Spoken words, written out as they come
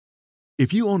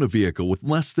If you own a vehicle with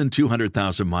less than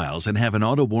 200,000 miles and have an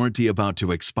auto warranty about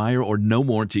to expire or no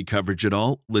warranty coverage at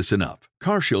all, listen up.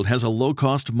 CarShield has a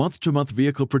low-cost month-to-month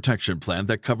vehicle protection plan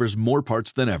that covers more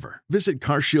parts than ever. Visit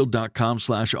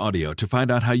carshield.com/audio to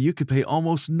find out how you could pay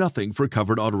almost nothing for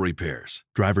covered auto repairs.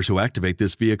 Drivers who activate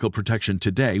this vehicle protection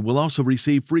today will also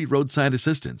receive free roadside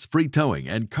assistance, free towing,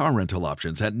 and car rental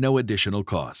options at no additional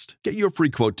cost. Get your free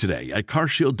quote today at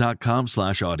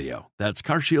carshield.com/audio. That's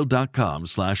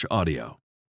carshield.com/audio.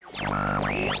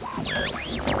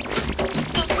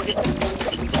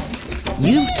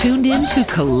 You've tuned in to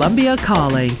Colombia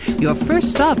Calling, your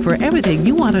first stop for everything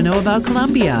you want to know about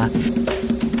Colombia.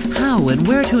 How and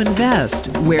where to invest,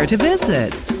 where to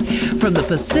visit. From the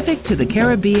Pacific to the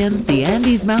Caribbean, the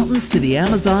Andes Mountains to the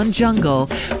Amazon jungle,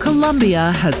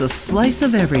 Colombia has a slice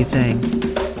of everything.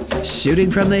 Shooting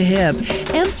from the hip,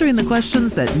 answering the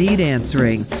questions that need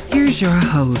answering. Here's your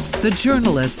host, the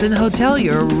journalist and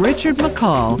hotelier Richard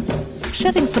McCall,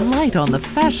 shedding some light on the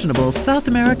fashionable South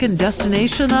American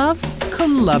destination of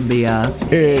Colombia.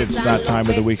 It's that time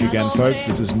of the week again, folks.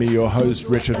 This is me, your host,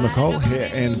 Richard McCall,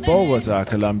 here in Bogota,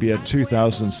 Colombia,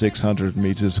 2,600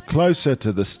 meters closer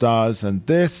to the stars. And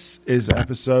this is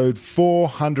episode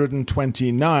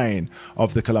 429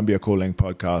 of the Colombia Calling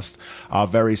podcast. Our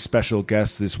very special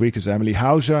guest this week is Emily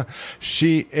Hauser.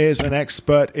 She is an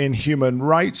expert in human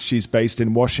rights. She's based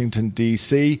in Washington,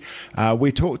 D.C.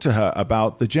 We talked to her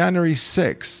about the January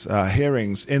 6th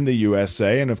hearings in the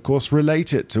USA and, of course,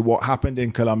 relate it to what happened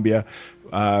in Colombia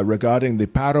regarding the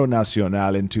Paro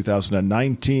Nacional in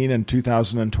 2019 and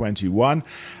 2021.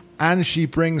 And she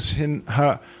brings in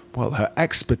her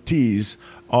expertise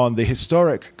on the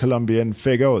historic Colombian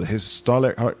figure, or the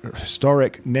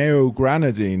historic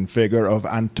neo-Granadine figure of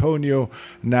Antonio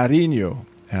Nariño,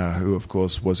 who, of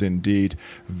course, was indeed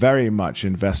very much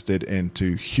invested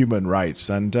into human rights.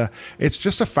 And it's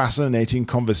just a fascinating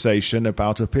conversation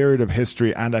about a period of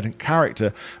history and a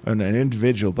character and an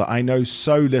individual that I know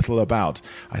so little about.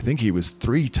 I think he was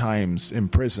 3 times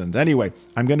imprisoned. Anyway,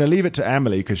 I'm going to leave it to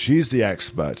Emily because she's the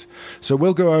expert. So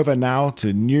we'll go over now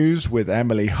to news with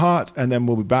Emily Hart, and then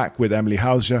we'll be back with Emily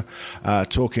Hauser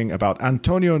talking about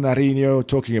Antonio Nariño,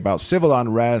 talking about civil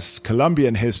unrest,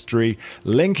 Colombian history,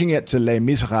 linking it to Les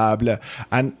Miserables,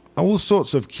 and all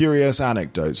sorts of curious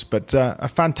anecdotes, but a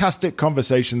fantastic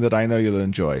conversation that I know you'll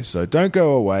enjoy. So don't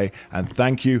go away, and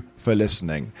thank you for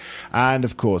listening. And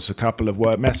of course, a couple of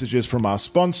word messages from our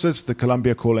sponsors. The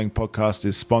Colombia Calling podcast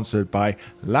is sponsored by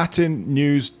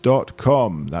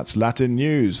LatinNews.com. That's Latin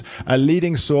News, a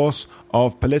leading source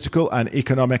of political and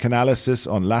economic analysis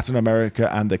on Latin America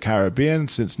and the Caribbean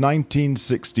since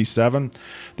 1967.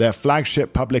 Their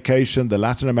flagship publication, the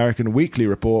Latin American Weekly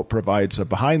Report, provides a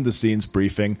behind-the-scenes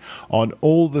briefing on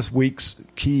all this week's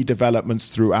key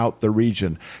developments throughout the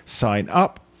region. Sign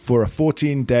up for a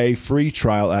 14-day free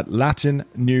trial at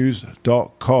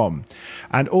latinnews.com.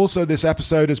 And also this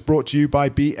episode is brought to you by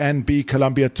BNB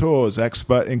Colombia Tours,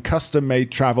 expert in custom-made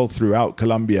travel throughout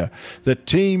Colombia. The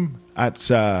team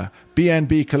at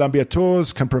BNB Colombia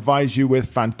Tours can provide you with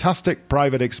fantastic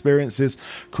private experiences,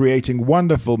 creating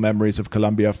wonderful memories of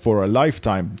Colombia for a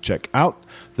lifetime. Check out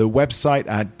the website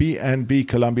at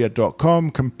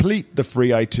bnbcolombia.com, complete the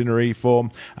free itinerary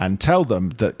form, and tell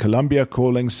them that Colombia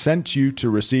Calling sent you to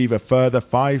receive a further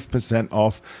 5%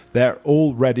 off their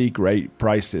already great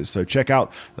prices. So check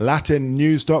out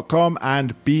latinnews.com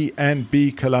and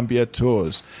BNB Colombia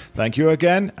Tours. Thank you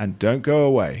again, and don't go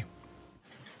away.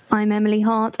 I'm Emily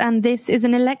Hart, and this is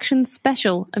an election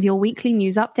special of your weekly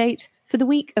news update for the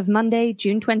week of Monday,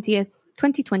 June 20th,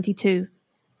 2022.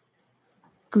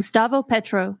 Gustavo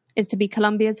Petro is to be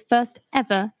Colombia's first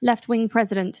ever left-wing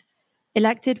president,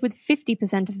 elected with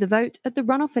 50% of the vote at the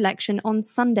runoff election on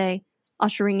Sunday,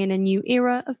 ushering in a new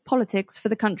era of politics for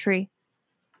the country.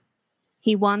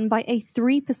 He won by a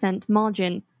 3%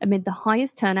 margin amid the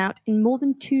highest turnout in more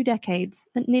than 2 decades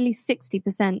at nearly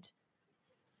 60%.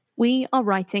 We are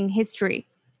writing history,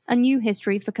 a new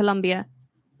history for Colombia.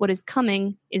 What is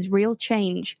coming is real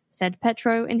change, said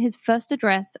Petro in his first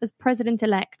address as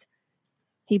president-elect.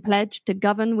 He pledged to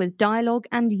govern with dialogue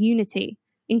and unity,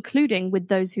 including with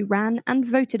those who ran and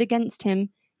voted against him,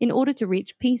 in order to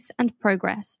reach peace and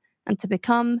progress, and to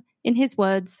become, in his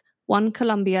words, one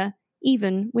Colombia,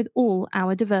 even with all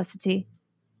our diversity.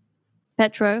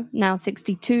 Petro, now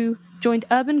 62, joined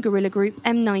urban guerrilla group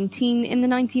M19 in the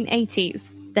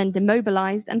 1980s, then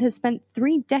demobilized and has spent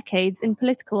 3 decades in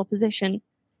political opposition.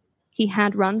 He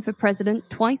had run for president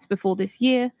twice before this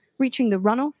year, reaching the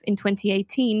runoff in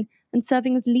 2018 and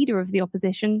serving as leader of the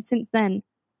opposition since then.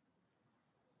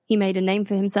 He made a name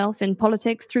for himself in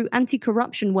politics through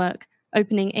anti-corruption work,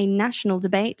 opening a national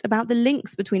debate about the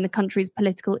links between the country's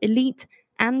political elite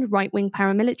and right-wing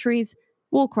paramilitaries,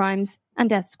 war crimes, and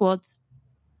death squads.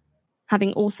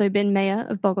 Having also been mayor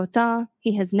of Bogotá,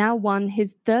 he has now won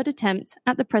his third attempt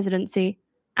at the presidency,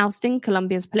 ousting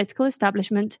Colombia's political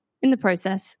establishment in the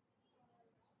process.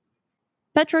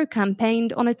 Petro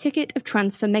campaigned on a ticket of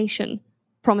transformation,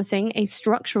 promising a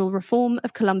structural reform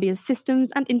of Colombia's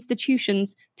systems and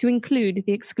institutions to include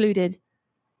the excluded.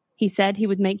 He said he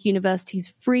would make universities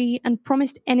free and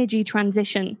promised energy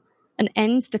transition, an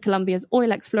end to Colombia's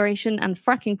oil exploration and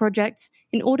fracking projects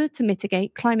in order to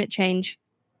mitigate climate change.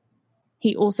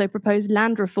 He also proposed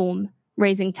land reform,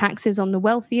 raising taxes on the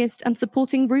wealthiest and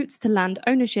supporting routes to land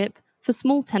ownership for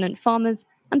small tenant farmers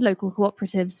and local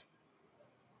cooperatives.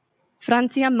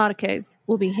 Francia Marquez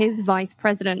will be his vice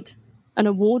president, an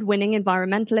award-winning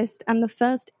environmentalist and the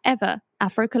first ever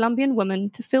Afro-Colombian woman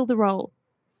to fill the role.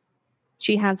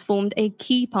 She has formed a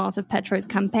key part of Petro's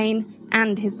campaign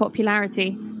and his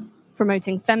popularity,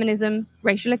 promoting feminism,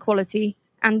 racial equality,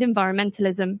 and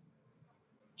environmentalism.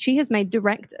 She has made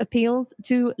direct appeals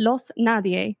to los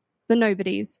nadie, the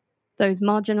nobodies, those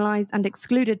marginalized and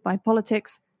excluded by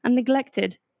politics and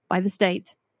neglected by the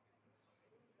state.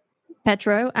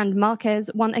 Petro and Marquez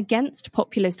won against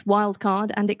populist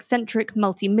wildcard and eccentric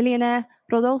multimillionaire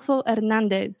Rodolfo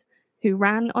Hernández, who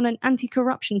ran on an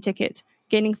anti-corruption ticket,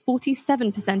 gaining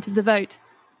 47% of the vote.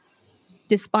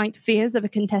 Despite fears of a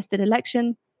contested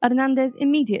election, Hernández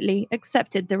immediately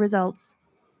accepted the results.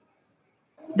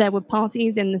 There were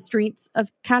parties in the streets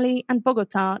of Cali and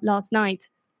Bogotá last night,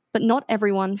 but not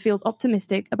everyone feels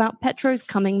optimistic about Petro's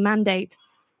coming mandate.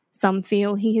 Some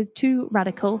feel he is too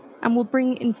radical and will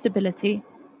bring instability.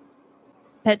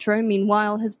 Petro,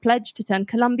 meanwhile, has pledged to turn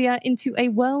Colombia into a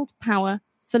world power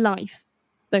for life,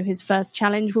 though his first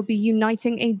challenge will be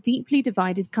uniting a deeply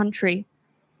divided country.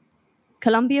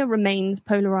 Colombia remains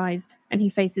polarized, and he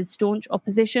faces staunch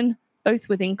opposition, both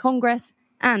within Congress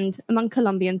and among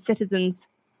Colombian citizens.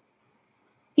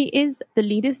 He is the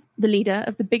leader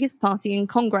of the biggest party in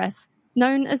Congress,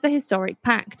 known as the Historic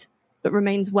Pact, but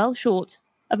remains well short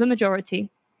of a majority.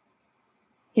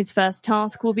 His first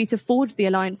task will be to forge the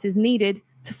alliances needed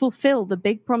to fulfill the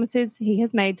big promises he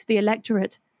has made to the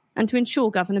electorate and to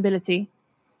ensure governability.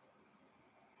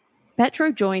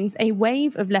 Petro joins a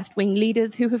wave of left-wing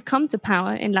leaders who have come to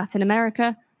power in Latin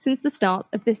America since the start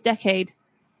of this decade,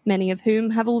 many of whom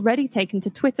have already taken to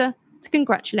Twitter to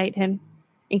congratulate him,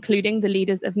 including the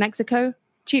leaders of Mexico,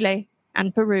 Chile,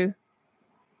 and Peru.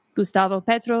 Gustavo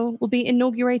Petro will be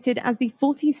inaugurated as the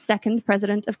 42nd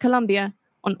president of Colombia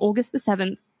on August the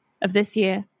 7th of this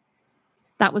year.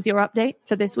 That was your update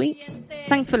for this week.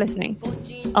 Thanks for listening.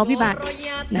 I'll be back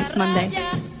next Monday.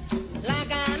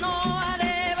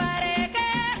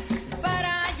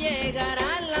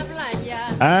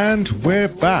 And we're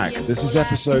back. This is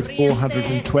episode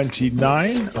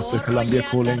 429 of the Colombia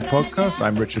Calling podcast.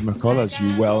 I'm Richard McCall, as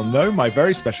you well know. My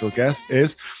very special guest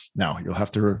is, now you'll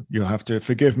have to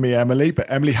forgive me, Emily, but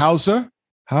Emily Hauscher.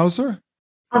 Emily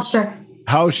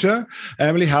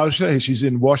Hauscher. She's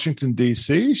in Washington,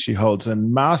 D.C. She holds a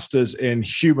master's in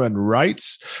human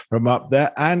rights from up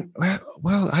there. And,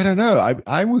 well, I don't know.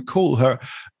 I would call her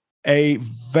a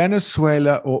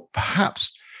Venezuela or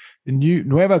perhaps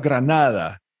Nueva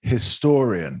Granada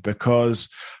historian, because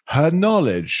her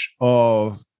knowledge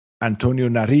of Antonio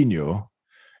Nariño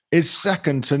is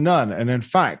second to none. And in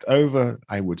fact, over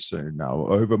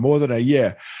more than a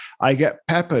year, I get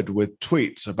peppered with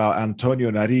tweets about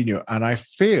Antonio Nariño, and I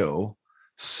feel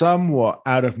somewhat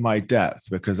out of my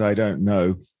depth because I don't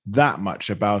know that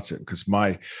much about it, because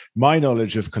my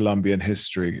knowledge of Colombian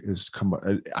history is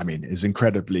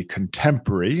incredibly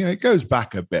contemporary. It goes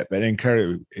back a bit, but in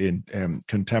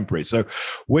contemporary. So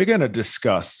we're going to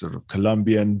discuss sort of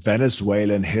Colombian,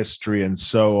 Venezuelan history and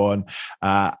so on.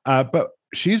 But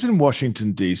she's in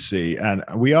Washington, D.C., and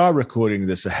we are recording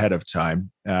this ahead of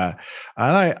time. And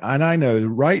I know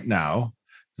right now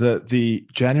that the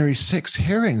January 6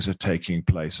 hearings are taking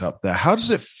place up there. How does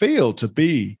it feel to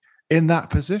be in that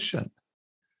position?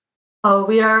 Oh,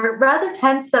 we are rather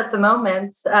tense at the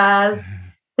moment, as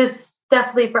this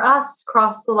definitely for us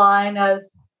crossed the line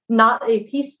as not a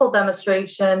peaceful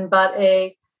demonstration, but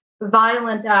a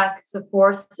violent act to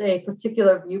force a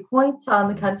particular viewpoint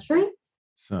on the country.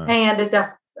 And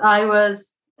I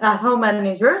was at home in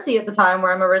New Jersey at the time,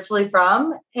 where I'm originally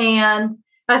from. And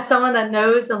as someone that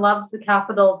knows and loves the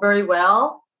Capitol very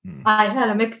well, I had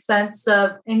a mixed sense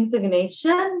of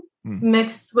indignation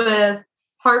mixed with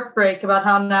heartbreak about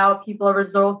how now people are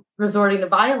resorting to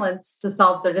violence to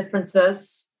solve their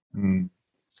differences.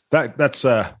 That's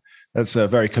That's a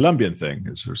very Colombian thing.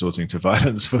 It's resorting to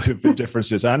violence for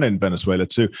differences, and in Venezuela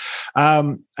too.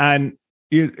 And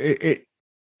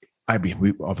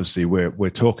we're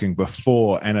talking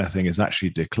before anything is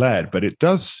actually declared, but it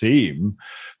does seem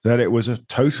that it was a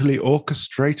totally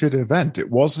orchestrated event.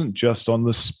 It wasn't just on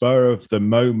the spur of the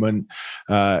moment,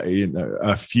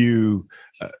 a few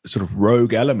sort of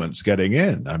rogue elements getting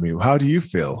in. I mean, how do you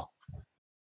feel?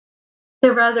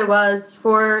 There rather was.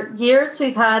 For years,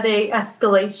 we've had a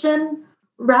escalation,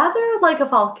 rather like a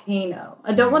volcano.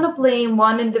 I don't want to blame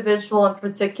one individual in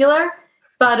particular,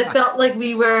 but it felt like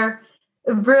we were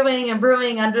brewing and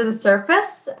brewing under the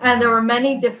surface, and there were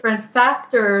many different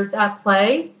factors at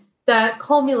play that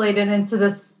culminated into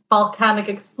this volcanic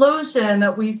explosion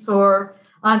that we saw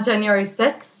on January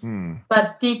 6th.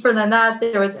 But deeper than that,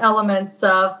 there was elements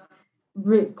of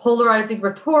polarizing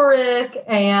rhetoric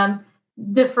and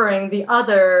differing the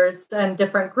others and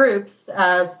different groups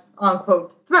as,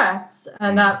 unquote, threats,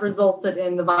 and that resulted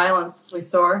in the violence we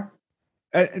saw.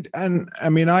 And I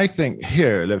mean, I think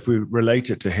here, if we relate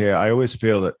it to here, I always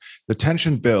feel that the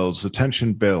tension builds.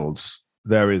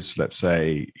 There is, let's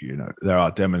say, there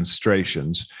are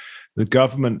demonstrations. The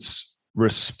government's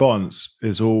response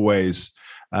is always,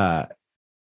 that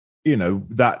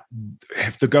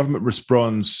if the government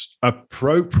responds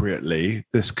appropriately,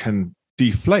 this can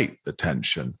deflate the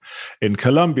tension. In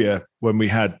Colombia, when we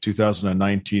had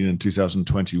 2019 and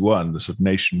 2021, the sort of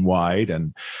nationwide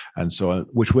and so on,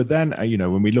 which were then,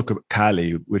 when we look at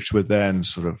Cali, which were then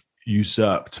sort of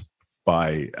usurped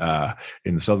by,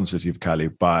 in the southern city of Cali,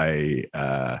 by,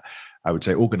 I would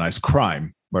say, organized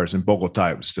crime, whereas in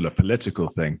Bogota, it was still a political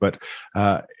thing. But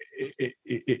the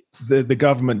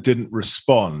government didn't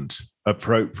respond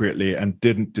appropriately and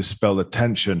didn't dispel the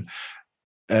tension.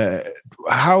 Did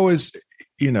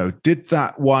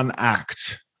that one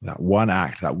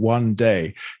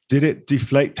day, did it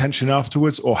deflate tension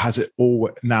afterwards, or is it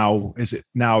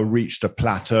now reached a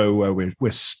plateau where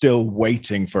we're still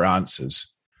waiting for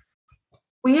answers?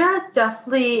 We are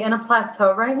definitely in a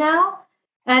plateau right now,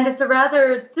 and it's a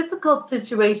rather difficult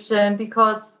situation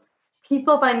because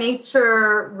people by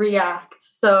nature react.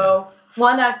 So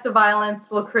one act of violence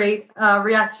will create a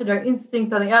reactionary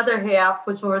instinct on the other half,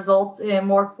 which will result in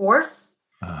more force.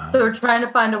 So we're trying to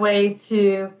find a way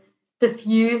to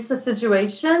diffuse the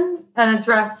situation and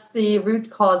address the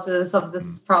root causes of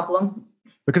this problem.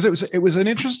 Because it was an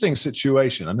interesting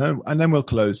situation, and then we'll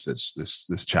close this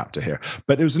chapter here.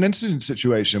 But it was an interesting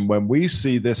situation when we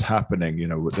see this happening.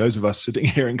 With those of us sitting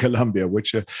here in Colombia,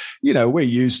 which are, we're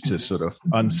used to sort of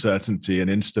uncertainty and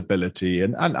instability,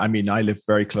 and I mean, I live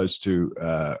very close to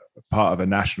part of a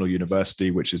national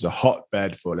university, which is a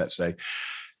hotbed for, let's say,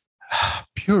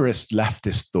 purist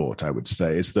leftist thought, I would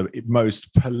say, is the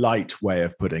most polite way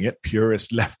of putting it.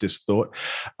 Purist leftist thought.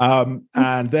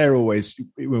 And they're always,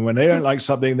 when they don't like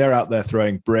something, they're out there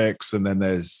throwing bricks, and then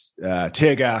there's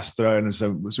tear gas thrown. And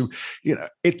so,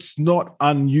 it's not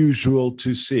unusual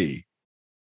to see.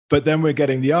 But then we're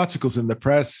getting the articles in the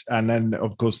press, and then,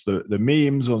 of course, the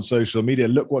memes on social media.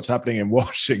 Look what's happening in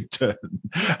Washington.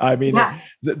 I mean, yes.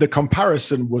 the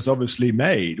comparison was obviously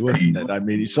made, wasn't it? I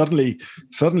mean, suddenly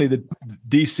the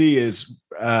DC is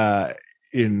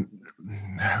in,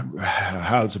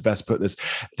 how to best put this,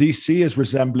 DC is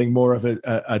resembling more of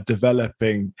a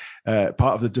developing part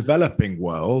of the developing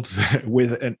world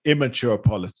with an immature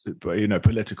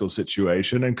political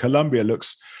situation, and Colombia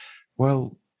looks,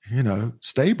 well,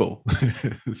 stable.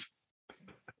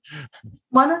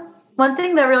 One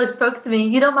thing that really spoke to me,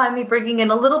 you don't mind me bringing in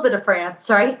a little bit of France,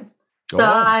 right? So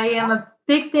I am a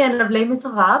big fan of Les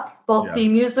Miserables, both the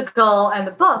musical and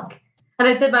the book. And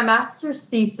I did my master's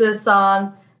thesis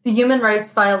on the human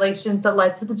rights violations that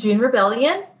led to the June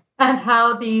Rebellion, and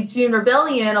how the June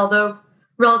Rebellion, although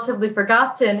relatively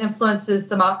forgotten, influences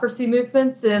democracy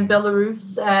movements in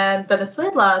Belarus and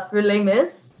Venezuela through Les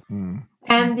Mis.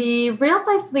 And the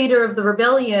real-life leader of the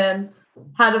rebellion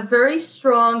had a very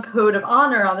strong code of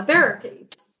honor on the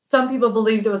barricades. Some people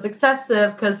believed it was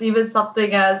excessive because even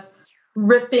something as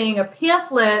ripping a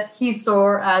pamphlet he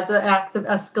saw as an act of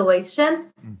escalation.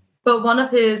 But one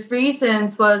of his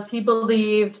reasons was he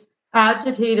believed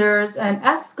agitators and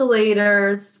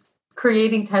escalators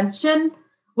creating tension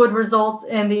would result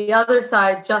in the other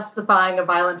side justifying a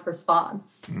violent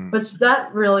response, which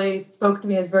that really spoke to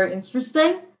me as very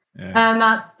interesting. Yeah. I'm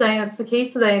not saying it's the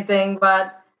case with anything,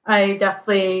 but I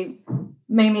definitely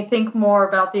made me think more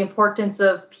about the importance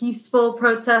of peaceful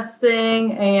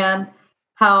protesting and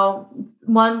how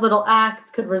one little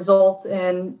act could result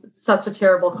in such a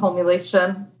terrible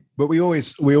culmination. But we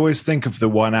always think of the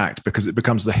one act because it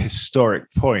becomes the historic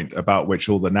point about which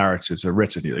all the narratives are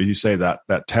written. You say that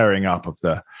tearing up of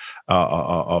the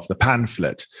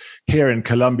pamphlet here in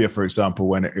Colombia, for example,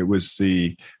 when it was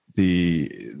the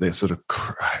sort of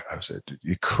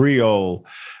Creole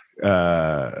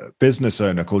business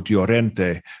owner called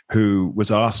Llorente, who was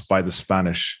asked by the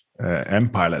Spanish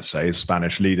Empire, let's say,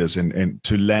 Spanish leaders,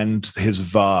 to lend his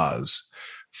vase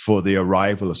for the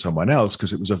arrival of someone else,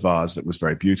 because it was a vase that was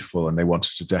very beautiful and they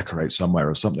wanted to decorate somewhere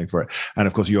or something for it. And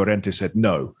of course, Llorente said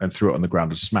no and threw it on the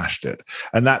ground and smashed it.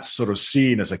 And that's sort of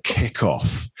seen as a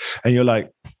kickoff. And you're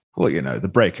like, well, the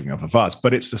breaking of a vase,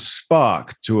 but it's the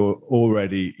spark to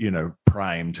already,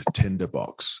 primed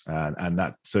tinderbox. And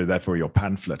that, so therefore your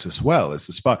pamphlet as well is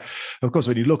the spark. Of course,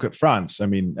 when you look at France, I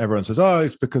mean, everyone says, oh,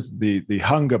 it's because of the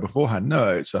hunger beforehand. No,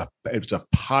 it's a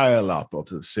pile up of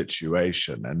the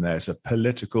situation. And there's a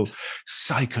political,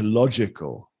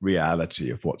 psychological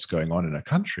reality of what's going on in a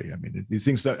country. I mean, these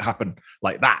things don't happen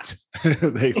like that.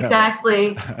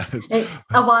 Exactly.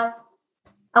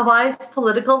 A wise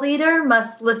political leader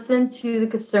must listen to the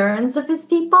concerns of his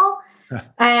people,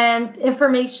 and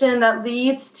information that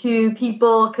leads to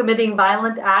people committing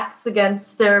violent acts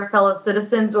against their fellow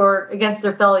citizens or against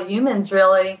their fellow humans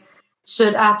really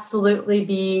should absolutely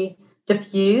be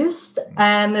diffused.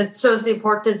 And it shows the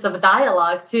importance of a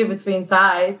dialogue too between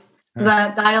sides.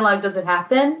 That dialogue doesn't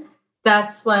happen.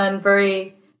 That's when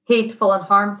very hateful and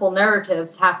harmful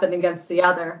narratives happen against the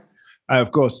other.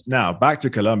 Of course, now back to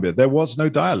Colombia, there was no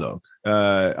dialogue.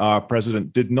 Our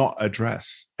president did not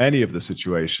address any of the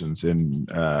situations in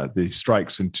the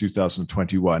strikes in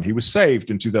 2021. He was saved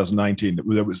in 2019.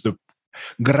 There was the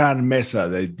Gran Mesa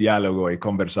de Diálogo y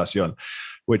Conversación,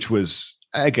 which was,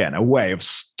 again, a way of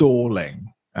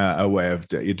stalling, a way of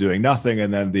doing nothing.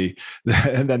 And then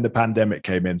the pandemic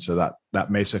came in so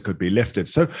that mesa could be lifted.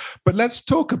 So, but let's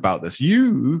talk about this.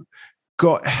 You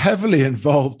got heavily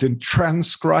involved in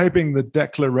transcribing the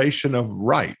Declaration of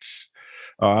Rights.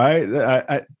 All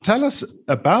right. Tell us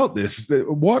about this.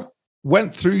 What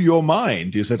went through your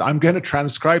mind? You said, I'm going to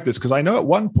transcribe this, because I know at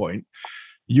one point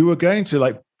you were going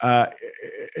to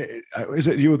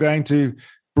you were going to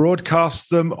broadcast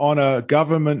them on a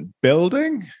government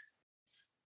building?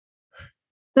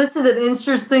 This is an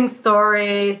interesting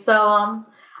story. So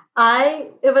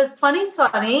it was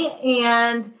 2020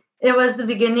 and it was the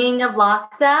beginning of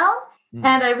lockdown,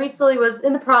 and I recently was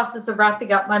in the process of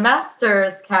wrapping up my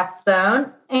master's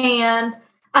capstone, and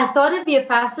I thought it'd be a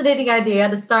fascinating idea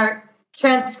to start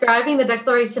transcribing the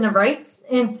Declaration of Rights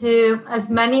into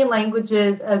as many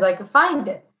languages as I could find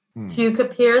it, to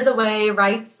compare the way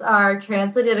rights are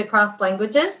translated across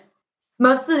languages.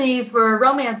 Most of these were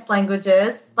Romance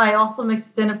languages, but I also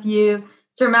mixed in a few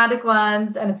Germanic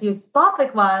ones and a few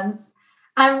Slavic ones.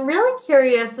 I'm really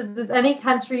curious if there's any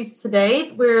countries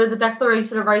today where the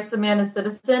Declaration of Rights of Man and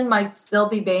Citizen might still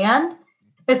be banned.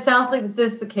 It sounds like this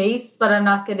is the case, but I'm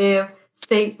not going to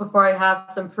state before I have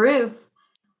some proof.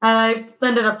 And I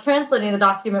ended up translating the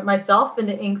document myself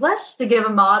into English to give a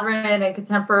modern and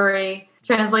contemporary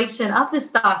translation of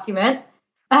this document.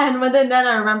 And within that,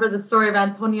 I remember the story of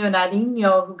Antonio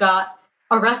Nariño, who got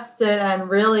arrested and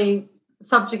really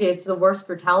subjugated to the worst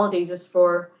brutality just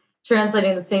for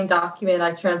translating the same document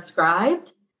I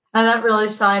transcribed. And that really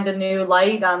shined a new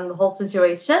light on the whole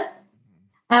situation.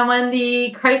 And when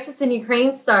the crisis in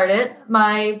Ukraine started,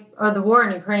 the war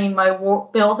in Ukraine, my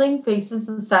building faces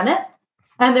the Senate.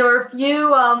 And there were a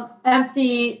few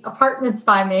empty apartments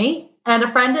by me. And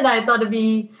a friend and I thought it'd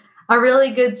be a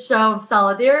really good show of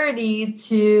solidarity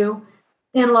to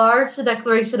enlarge the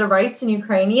Declaration of Rights in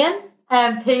Ukrainian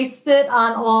and paste it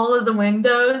on all of the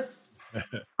windows.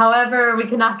 However, we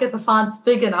cannot get the fonts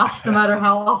big enough, no matter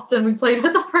how often we played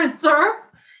with the printer.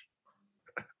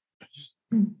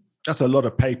 That's a lot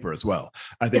of paper as well.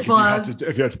 I think if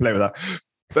you had to play with that.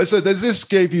 But so this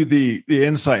gave you the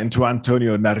insight into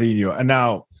Antonio Nariño. And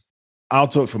now I'll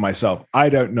talk for myself. I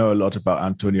don't know a lot about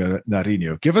Antonio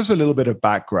Nariño. Give us a little bit of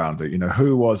background.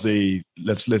 Who was he?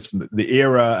 Let's listen the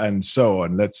era and so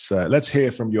on. Let's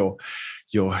hear from your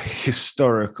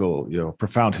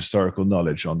profound historical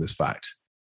knowledge on this fact.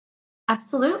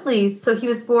 Absolutely. So he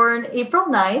was born April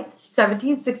 9th,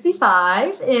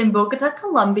 1765 in Bogota,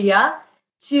 Colombia,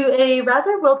 to a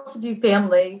rather well-to-do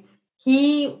family.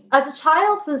 He, as a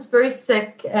child, was very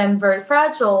sick and very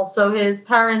fragile. So his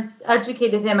parents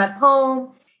educated him at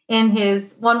home in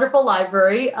his wonderful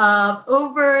library of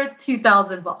over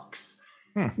 2,000 books.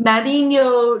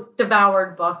 Nariño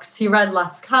devoured books. He read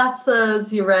Las Casas,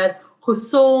 he read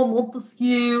Rousseau,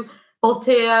 Montesquieu,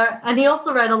 Voltaire, and he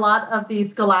also read a lot of the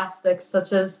scholastics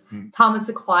such as Thomas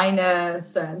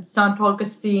Aquinas and St.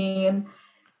 Augustine.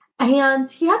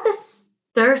 And he had this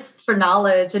thirst for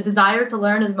knowledge, a desire to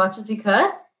learn as much as he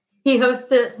could. He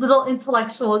hosted little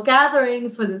intellectual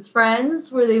gatherings with his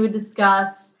friends where they would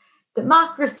discuss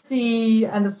democracy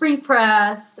and the free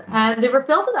press, and they were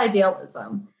filled with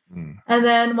idealism. And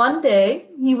then one day,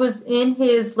 he was in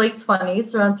his late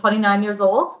 20s, around 29 years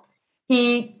old.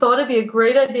 He thought it'd be a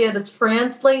great idea to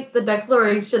translate the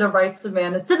Declaration of Rights of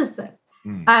Man and Citizen,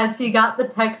 as he got the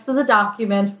text of the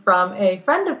document from a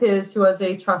friend of his who was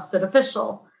a trusted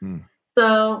official.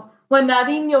 So when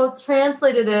Nariño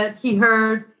translated it, he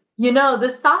heard,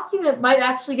 this document might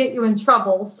actually get you in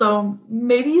trouble, so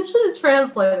maybe you shouldn't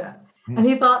translate it. And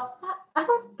he thought, I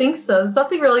don't think so. There's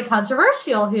nothing really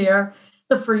controversial here.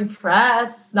 The free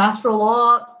press, natural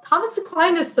law. Thomas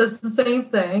Aquinas says the same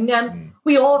thing, and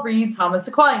we all read Thomas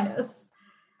Aquinas.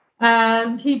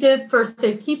 And he did, for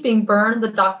safekeeping, burn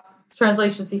the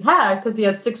translations he had because he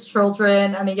had 6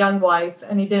 children and a young wife,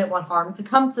 and he didn't want harm to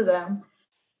come to them.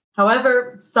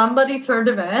 However, somebody turned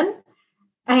him in,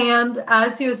 and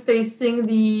as he was facing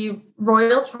the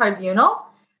royal tribunal,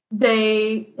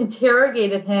 they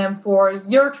interrogated him for,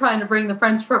 you're trying to bring the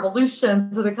French Revolution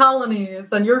to the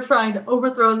colonies and you're trying to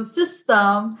overthrow the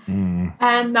system.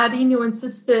 And Nariño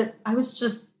insisted, I was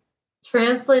just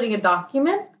translating a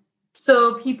document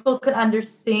so people could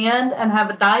understand and have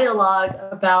a dialogue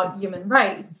about human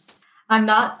rights. I'm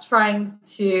not trying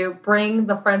to bring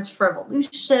the French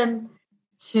Revolution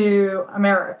to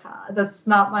America. That's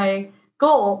not my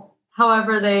goal.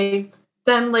 However, they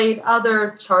then laid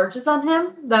other charges on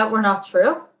him that were not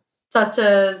true, such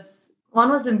as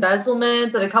one was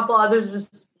embezzlement and a couple others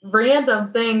just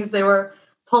random things they were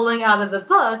pulling out of the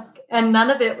book, and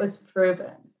none of it was proven.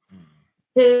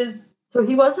 So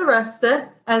he was arrested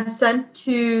and sent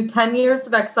to 10 years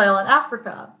of exile in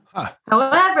Africa.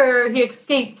 However, he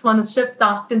escaped when the ship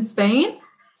docked in Spain.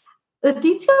 The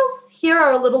details here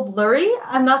are a little blurry.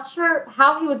 I'm not sure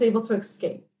how he was able to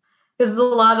escape. There's a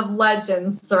lot of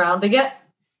legends surrounding it.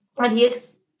 And he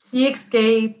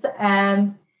escaped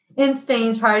and in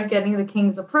Spain tried getting the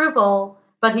king's approval,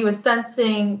 but he was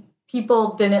sensing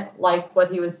people didn't like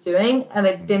what he was doing and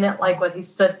they didn't like what he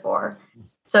stood for.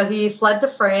 So he fled to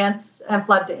France and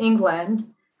fled to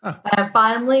England. And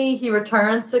finally, he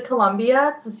returned to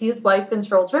Colombia to see his wife and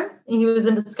children. He was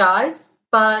in disguise,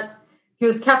 but he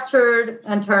was captured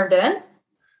and turned in.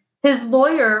 His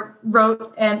lawyer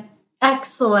wrote an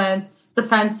excellent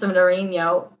defense of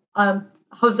Nariño,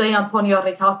 Jose Antonio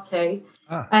Recarte,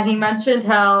 and he mentioned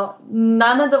how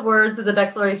none of the words of the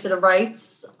Declaration of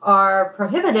Rights are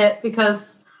prohibited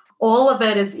because all of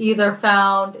it is either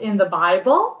found in the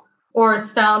Bible or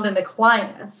it's found in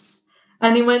Aquinas.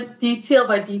 And he went detail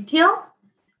by detail.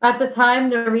 At the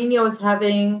time, Nariño was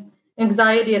having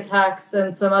anxiety attacks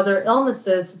and some other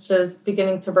illnesses, such as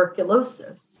beginning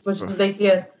tuberculosis, which was making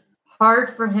it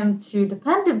hard for him to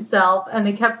defend himself. And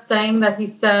they kept saying that he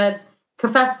said,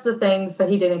 confess the things that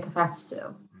he didn't confess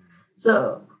to.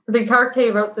 So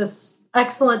Recarte wrote this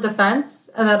excellent defense,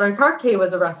 and then Recarte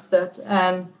was arrested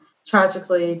and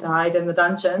tragically died in the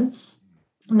dungeons.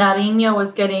 Nariño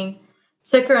was getting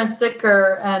sicker and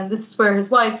sicker, and this is where his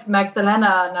wife,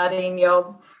 Magdalena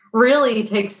Nariño, really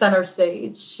takes center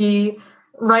stage. She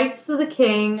writes to the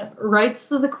king, writes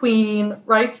to the queen,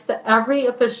 writes to every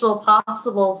official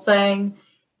possible saying,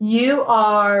 you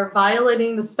are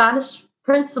violating the Spanish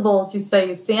principles you say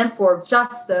you stand for of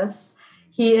justice.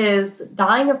 He is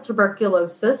dying of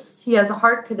tuberculosis. He has a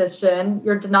heart condition.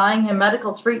 You're denying him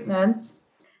medical treatment.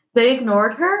 They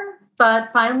ignored her,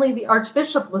 but finally the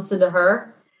archbishop listened to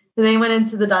her. They went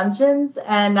into the dungeons,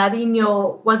 and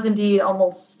Nariño was indeed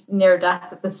almost near death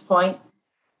at this point.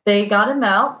 They got him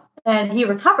out, and he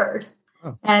recovered.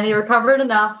 And he recovered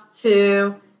enough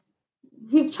to...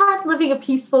 He tried living a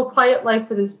peaceful, quiet life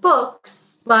with his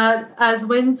books, but as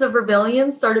winds of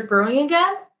rebellion started brewing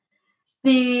again,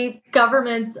 the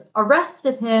government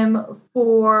arrested him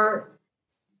for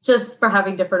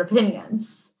having different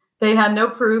opinions. They had no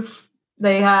proof.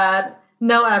 They had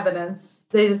no evidence.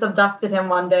 They just abducted him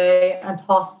one day and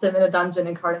tossed him in a dungeon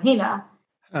in Cartagena.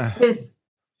 His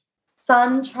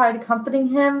son tried accompanying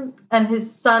him, and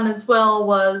his son as well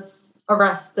was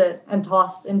arrested and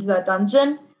tossed into that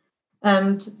dungeon.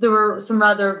 And there were some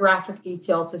rather graphic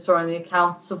details I saw in the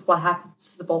accounts of what happened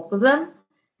to the both of them.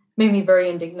 Made me very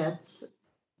indignant.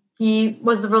 He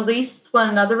was released when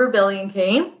another rebellion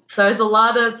came. There was a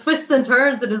lot of twists and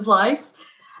turns in his life.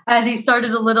 And he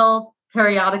started a little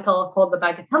periodical called The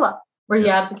Bagatella, where he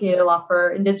advocated a lot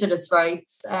for indigenous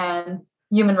rights and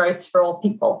human rights for all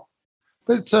people.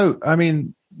 But so, I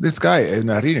mean, this guy,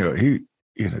 Nariño, he,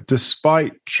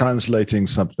 despite translating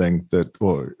something that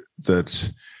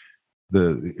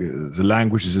the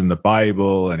languages in the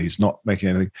Bible, and he's not making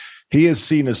anything. He is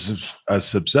seen as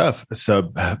subversive.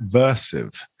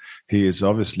 He is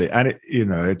obviously, and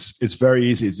it's very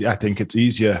easy. I think it's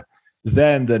easier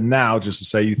then than now just to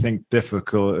say you think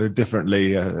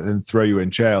differently and throw you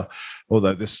in jail.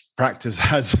 Although this practice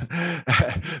has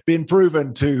been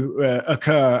proven to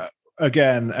occur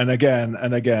again and again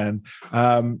and again.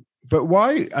 But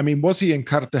why? I mean, was he in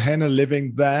Cartagena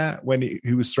living there when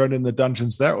he was thrown in the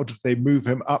dungeons there, or did they move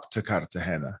him up to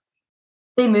Cartagena?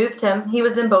 They moved him. He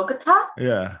was in Bogota.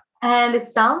 Yeah. And it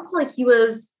sounds like he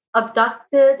was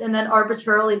abducted and then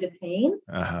arbitrarily detained.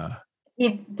 Uh-huh.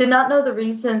 He did not know the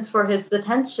reasons for his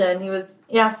detention. He was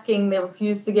asking, they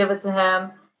refused to give it to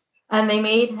him. And they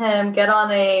made him get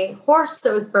on a horse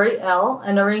that was very ill.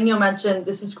 And Nariño mentioned,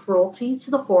 this is cruelty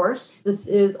to the horse. This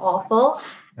is awful.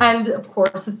 And of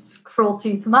course, it's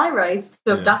cruelty to my rights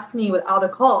to abduct me without a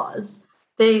cause.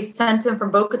 They sent him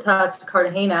from Bogota to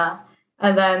Cartagena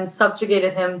and then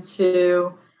subjugated him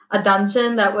to a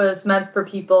dungeon that was meant for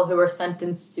people who were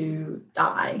sentenced to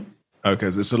die.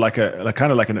 Okay, so like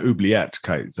kind of like an oubliette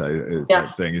type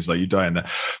thing. Is like you die in there.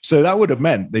 So that would have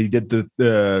meant they did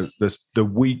the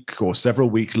week or several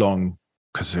week long,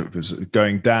 because it was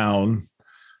going down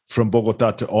from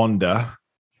Bogota to Onda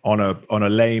on a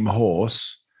lame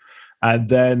horse, and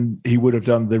then he would have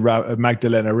done the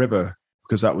Magdalena River,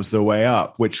 because that was the way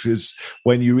up. Which is,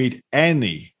 when you read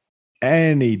any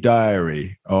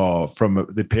diary or from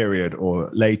the period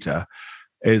or later,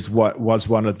 is what was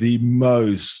one of the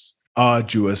most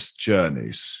arduous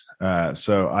journeys.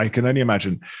 So I can only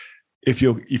imagine if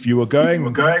you were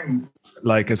going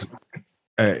like as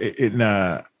if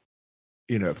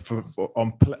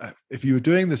you were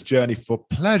doing this journey for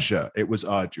pleasure, it was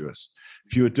arduous.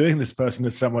 If you were doing this person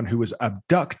as someone who was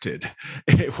abducted,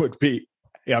 it would be,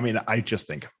 I mean, I just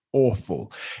think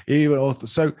awful. Even awful.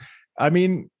 So, I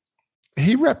mean,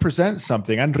 he represents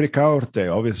something, and Ricaurte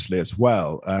obviously as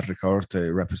well. Ricaurte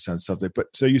represents something. But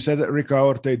so you said that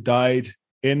Ricaurte died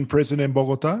in prison in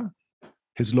Bogota,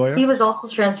 his lawyer? He was also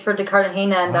transferred to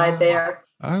Cartagena and died there.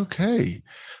 Okay.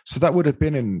 So that would have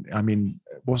been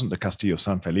it wasn't the Castillo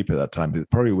San Felipe at that time, but it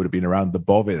probably would have been around the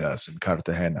Bóvedas in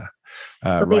Cartagena.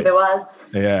 I believe it was.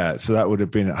 Yeah, so that would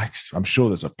have been, I'm sure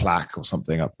there's a plaque or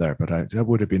something up there, but that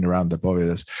would have been around the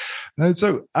Bóvedas.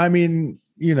 So, I mean,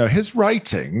 his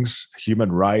writings,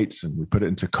 human rights, and we put it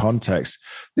into context,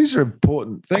 these are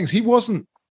important things. He wasn't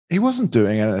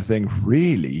doing anything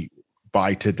really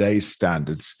by today's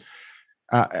standards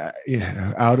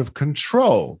out of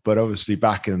control. But obviously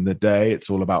back in the day, it's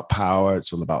all about power,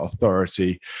 it's all about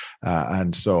authority,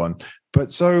 and so on.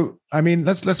 But so, I mean,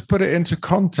 let's put it into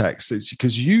context. It's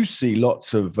because you see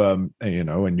lots of,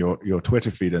 in your Twitter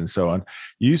feed and so on,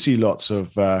 you see lots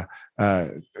of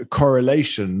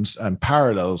correlations and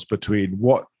parallels between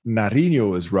what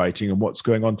Nariño is writing and what's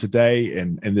going on today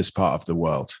in this part of the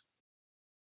world.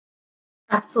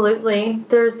 Absolutely.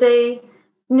 There's a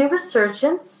new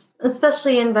resurgence,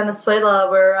 especially in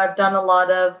Venezuela, where I've done a lot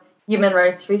of human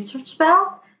rights research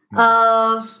about,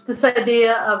 of this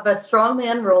idea of a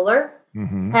strongman ruler.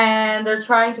 Mm-hmm. And they're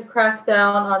trying to crack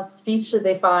down on speech that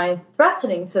they find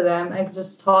threatening to them and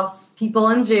just toss people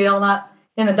in jail, not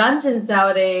in the dungeons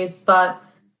nowadays, but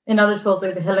in other tools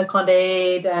like the Helen Conde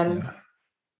Aid, and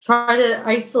try to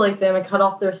isolate them and cut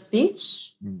off their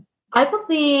speech. Mm. I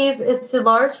believe it's in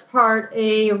large part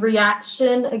a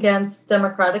reaction against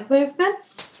democratic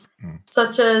movements,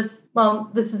 such as,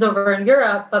 this is over in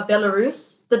Europe, but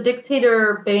Belarus. The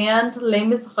dictator banned Les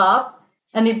Miserables,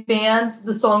 and he banned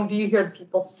the song Do You Hear the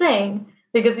People Sing?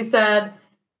 Because he said,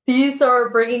 these are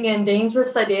bringing in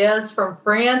dangerous ideas from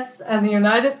France and the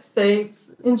United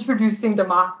States, introducing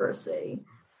democracy.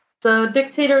 The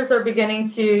dictators are beginning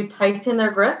to tighten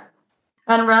their grip.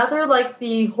 And rather like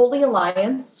the Holy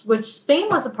Alliance, which Spain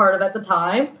was a part of at the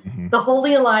time, the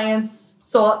Holy Alliance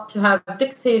sought to have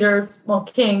dictators,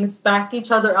 kings, back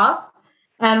each other up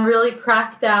and really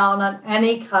crack down on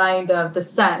any kind of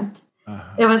dissent.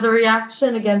 It was a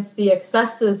reaction against the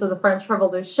excesses of the French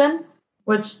Revolution,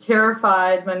 which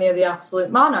terrified many of the absolute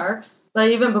monarchs. But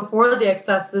even before the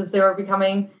excesses, they were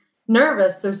becoming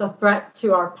nervous. There's a threat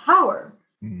to our power.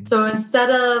 So instead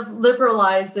of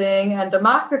liberalizing and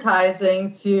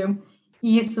democratizing to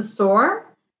ease the storm,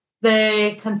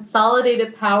 they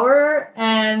consolidated power,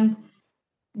 and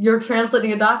you're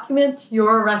translating a document,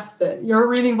 you're arrested. You're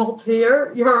reading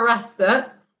Voltaire, you're arrested.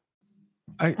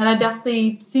 And I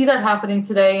definitely see that happening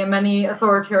today in many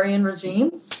authoritarian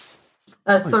regimes.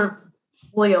 Sort of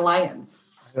Holy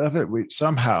Alliance. I love it. We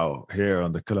somehow here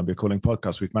on the Columbia Calling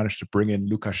podcast, we've managed to bring in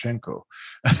Lukashenko.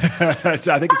 I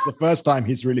think it's the first time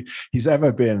he's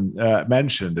ever been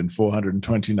mentioned in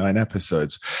 429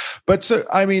 episodes. But so,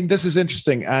 I mean, this is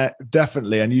interesting,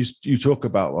 definitely. And you talk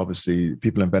about obviously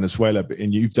people in Venezuela,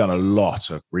 and you've done a lot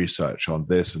of research on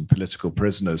this and political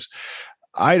prisoners.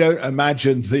 I don't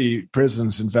imagine the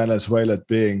prisons in Venezuela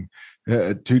being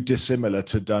too dissimilar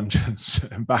to dungeons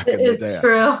back in the day. It's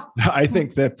true. I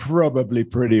think they're probably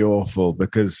pretty awful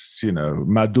because,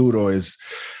 Maduro is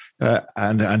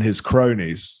and his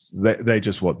cronies, they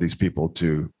just want these people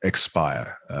to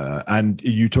expire. And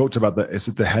you talked about is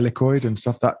it the helicoid and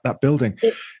stuff, that building?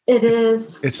 It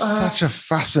is. It's such a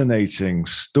fascinating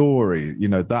story,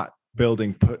 that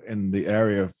building put in the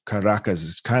area of Caracas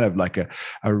is kind of like a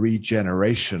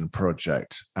regeneration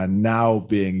project, and now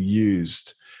being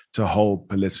used to hold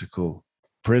political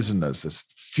prisoners, this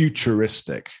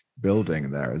futuristic building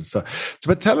there. And so,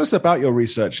 but tell us about your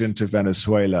research into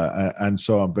Venezuela and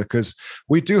so on, because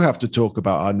we do have to talk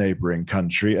about our neighboring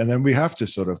country. And then we have to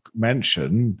sort of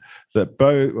mention that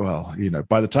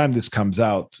by the time this comes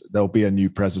out, there'll be a new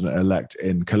president-elect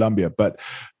in Colombia. But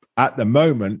at the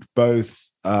moment, both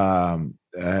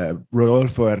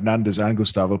Rodolfo Hernandez and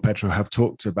Gustavo Petro have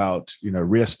talked about,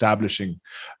 reestablishing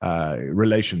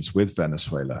relations with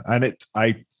Venezuela. And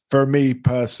for me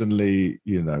personally,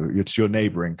 it's your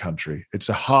neighboring country. It's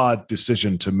a hard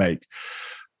decision to make,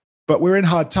 but we're in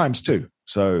hard times too.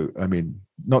 So, I mean,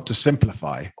 not to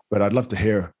simplify, but I'd love to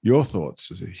hear your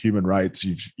thoughts. Human rights,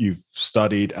 you've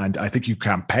studied, and I think you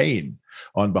campaign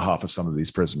on behalf of some of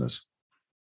these prisoners.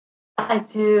 I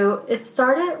do. It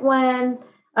started when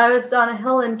I was on a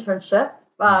Hill internship,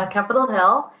 Capitol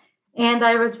Hill, and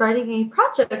I was writing a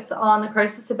project on the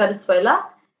crisis of Venezuela.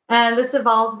 And this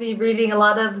involved me reading a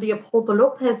lot of Leopoldo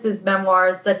Lopez's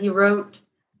memoirs that he wrote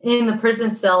in the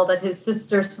prison cell that his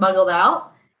sister smuggled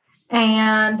out.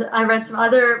 And I read some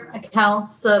other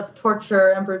accounts of torture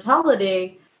and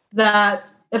brutality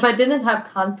that, if I didn't have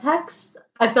context,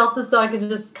 I felt as though I could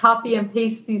just copy and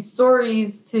paste these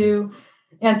stories to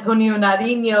Antonio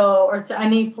Nariño or to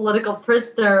any political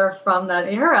prisoner from that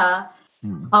era.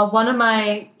 One of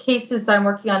my cases that I'm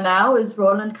working on now is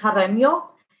Roland Carreño.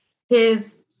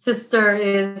 His sister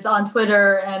is on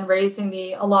Twitter and raising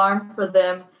the alarm for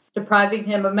them, depriving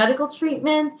him of medical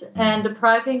treatment and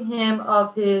depriving him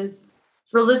of his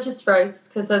religious rights,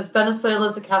 because as Venezuela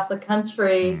is a Catholic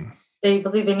country, they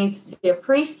believe they need to see a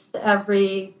priest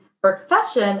for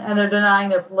confession, and they're denying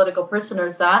their political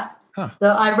prisoners that. So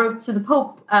I wrote to the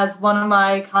Pope as one of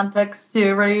my contexts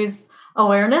to raise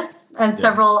awareness, and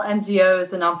several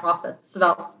NGOs and nonprofits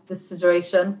about this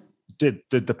situation. Did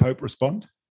the Pope respond?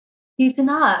 He did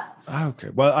not. Okay.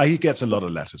 Well, he gets a lot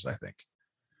of letters, I think.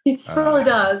 He really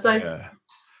does.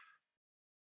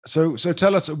 So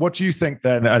tell us, what do you think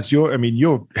then, as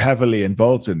you're heavily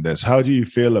involved in this, how do you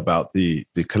feel about the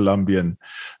Colombian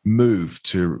move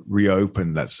to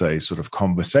reopen, let's say, sort of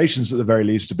conversations at the very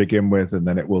least to begin with, and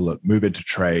then it will move into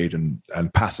trade and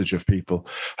passage of people?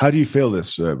 How do you feel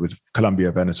this with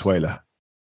Colombia, Venezuela?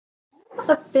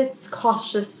 A bit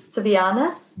cautious, to be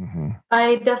honest.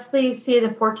 I definitely see an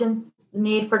important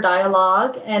need for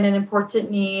dialogue and an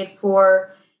important need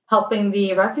for helping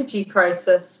the refugee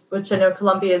crisis, which I know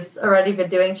Colombia has already been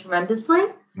doing tremendously.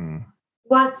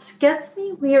 What gets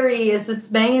me weary is this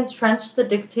may entrench the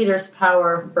dictator's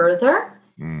power further,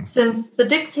 since the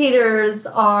dictators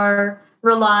are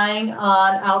relying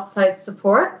on outside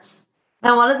supports.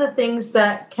 And one of the things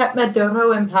that kept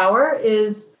Maduro in power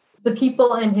is the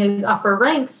people in his upper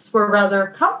ranks were rather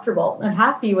comfortable and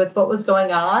happy with what was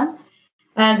going on.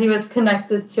 And he was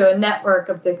connected to a network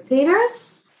of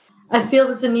dictators. I feel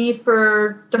there's a need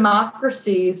for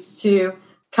democracies to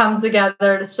come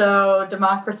together to show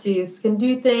democracies can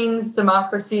do things.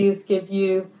 Democracies give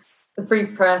you the free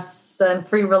press and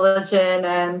free religion,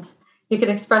 and you can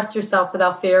express yourself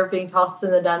without fear of being tossed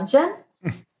in the dungeon.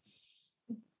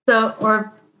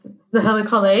 Or the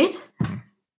helicolade.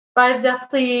 But I'm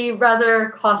definitely rather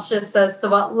cautious as to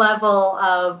what level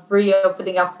of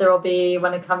reopening up there will be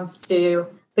when it comes to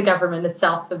the government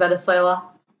itself in Venezuela.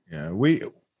 Yeah,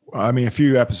 a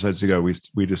few episodes ago,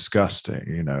 we discussed,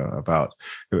 about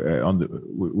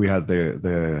we had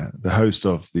the host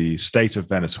of the State of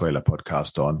Venezuela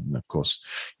podcast on, and of course,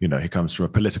 he comes from a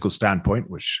political standpoint,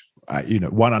 which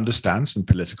one understands, and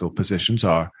political positions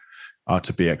are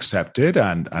to be accepted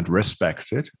and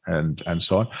respected and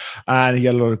so on. And he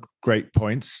had a lot of great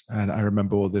points, and I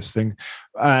remember all this thing.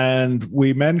 And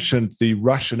we mentioned the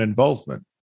Russian involvement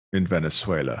in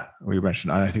Venezuela. We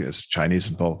mentioned, and I think there's Chinese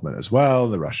involvement as well,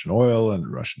 the Russian oil and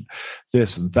Russian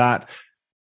this and that.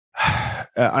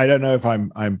 I don't know if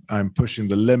I'm pushing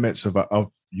the limits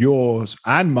of yours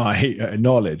and my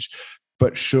knowledge,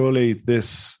 but surely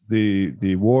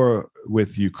the war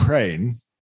with Ukraine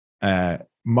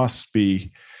must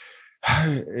be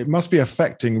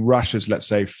affecting Russia's, let's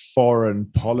say, foreign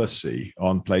policy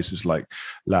on places like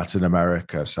Latin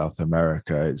America, South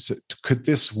America. Could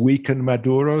this weaken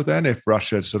Maduro then, if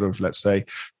Russia sort of, let's say,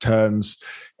 turns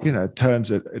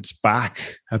its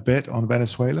back a bit on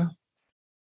Venezuela?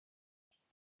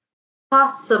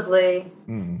 Possibly.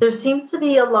 There seems to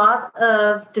be a lot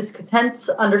of discontent,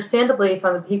 understandably,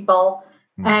 from the people.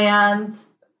 And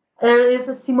there is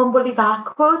a Simon Bolivar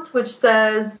quote, which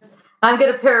says, I'm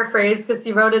going to paraphrase because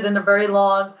he wrote it in a very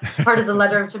long part of the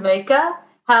letter of Jamaica,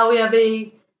 how we have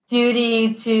a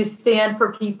duty to stand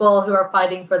for people who are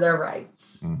fighting for their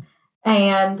rights.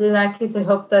 And in that case, I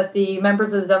hope that the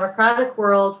members of the democratic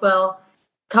world will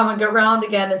come around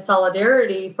again in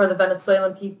solidarity for the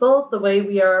Venezuelan people, the way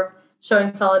we are showing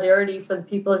solidarity for the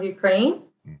people of Ukraine.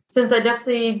 Since I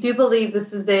definitely do believe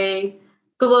this is a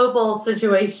global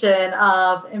situation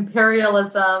of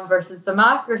imperialism versus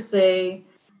democracy,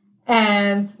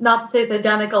 and not to say it's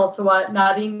identical to what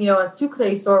Nariño and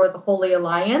Sucre saw with the Holy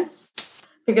Alliance,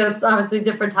 because obviously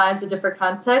different times and different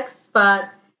contexts, but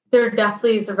there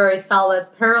definitely is a very solid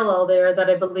parallel there that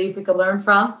I believe we could learn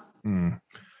from.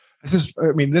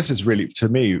 This is really, to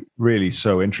me, really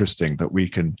so interesting that we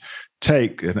can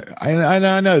take, and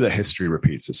I know that history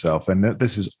repeats itself, and that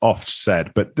this is oft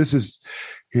said, but this is,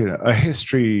 a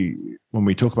history when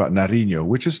we talk about Nariño,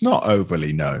 which is not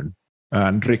overly known,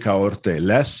 and Ricaurte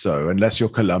less so, unless you're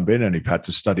Colombian and you've had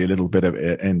to study a little bit of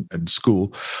it in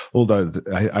school. Although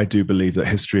I do believe that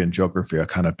history and geography are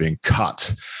kind of being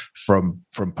cut from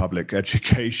public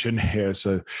education here.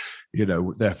 So,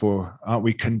 therefore, aren't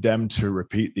we condemned to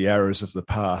repeat the errors of the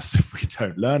past if we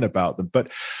don't learn about them?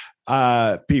 But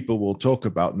people will talk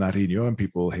about Nariño and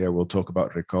people here will talk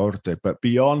about Ricaurte, but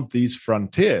beyond these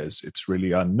frontiers, it's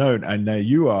really unknown. And now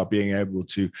you are being able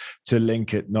to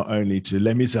link it not only to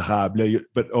Les Miserables,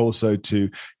 but also to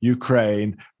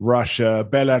Ukraine, Russia,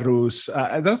 Belarus.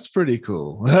 That's pretty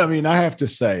cool. I mean, I have to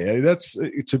say, that's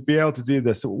to be able to do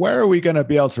this. Where are we going to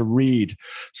be able to read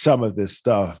some of this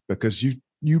stuff? Because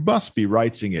you must be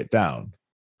writing it down.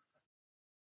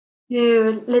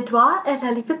 Le droit et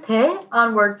la liberté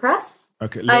on WordPress.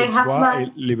 Okay, le droit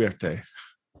et liberté.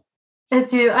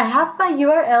 I have my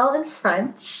URL in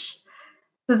French,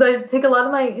 because I take a lot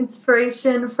of my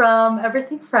inspiration from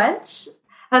everything French,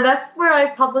 and that's where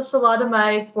I publish a lot of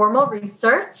my formal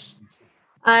research.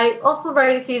 I also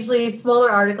write occasionally smaller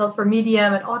articles for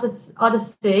Medium and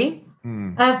Odyssey.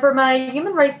 And for my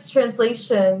human rights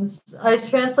translations, I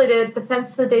translated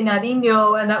Defensa de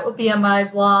Nariño, and that would be on my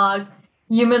blog,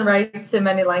 Human Rights in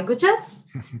Many Languages.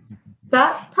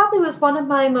 That probably was one of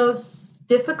my most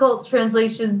difficult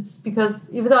translations, because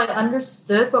even though I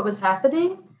understood what was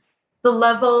happening, the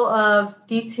level of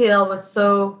detail was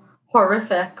so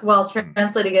horrific. While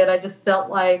translating it, I just felt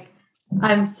like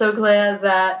I'm so glad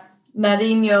that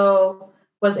Nariño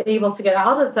was able to get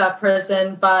out of that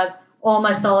prison, but all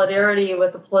my solidarity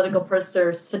with the political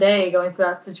prisoners today going through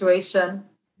that situation.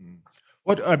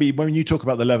 When you talk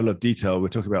about the level of detail, we're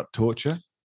talking about torture?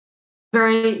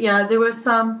 There were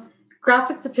some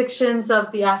graphic depictions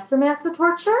of the aftermath of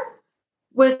torture,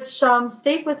 which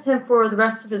stayed with him for the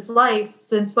rest of his life,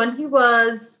 since when he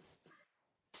was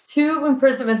 2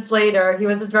 imprisonments later, he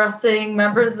was addressing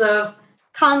members of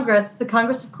Congress, the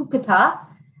Congress of Cúcuta,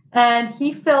 and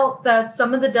he felt that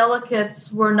some of the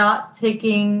delegates were not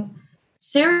taking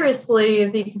seriously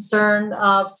the concern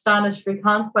of Spanish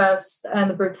reconquest and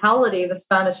the brutality the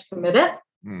Spanish committed.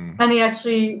 And he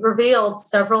actually revealed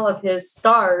several of his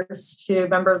scars to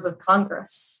members of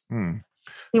Congress.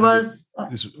 This was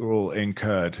all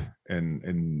incurred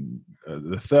in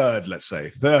the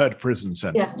third prison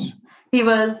sentence. Yes. He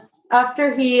was,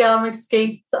 after he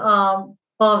escaped,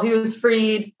 he was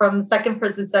freed from the second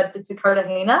prison sentence to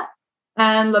Cartagena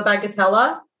and La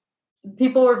Bagatella.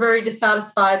 People were very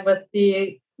dissatisfied with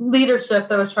the leadership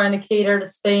that was trying to cater to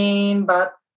Spain,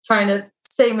 but trying to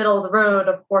stay middle of the road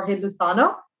of Jorge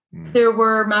Lozano. There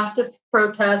were massive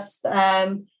protests,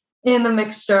 and in the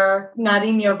mixture,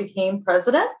 Nariño became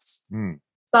president.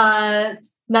 But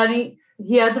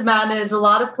he had to manage a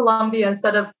lot of Colombia.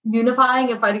 Instead of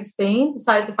unifying and fighting Spain,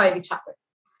 decided to fight each other.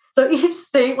 So each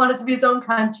state wanted to be its own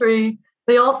country.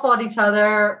 They all fought each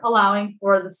other, allowing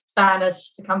for the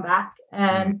Spanish to come back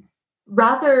and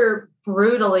rather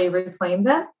brutally reclaim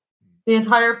them. The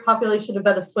entire population of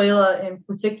Venezuela in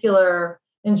particular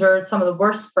endured some of the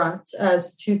worst fronts,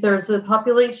 as 2/3 of the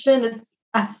population, it's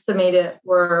estimated,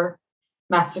 were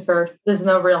massacred. There's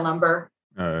no real number.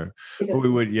 We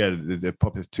would, the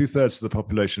 2/3 of the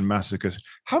population massacred.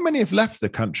 How many have left the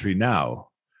country now?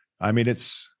 I mean,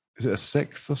 is it a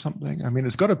sixth or something? I mean,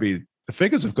 it's got to be, the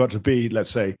figures have got to be, let's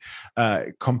say,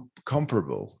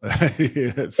 comparable.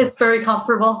 It's very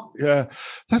comparable. Yeah,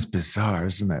 that's bizarre,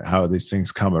 isn't it? How these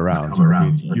things come around.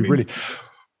 You really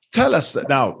tell us that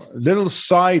now. Little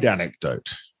side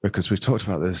anecdote, because we've talked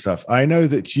about this stuff. I know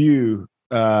that you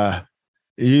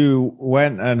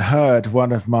went and heard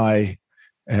one of my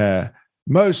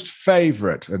most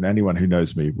favorite, and anyone who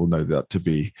knows me will know that to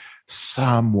be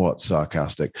somewhat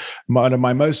sarcastic, one of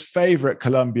my most favorite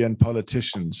Colombian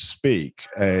politicians speak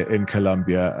in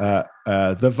Colombia,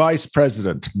 the vice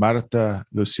president, Marta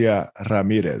Lucía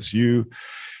Ramírez.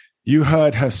 You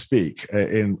heard her speak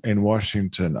in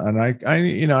Washington, and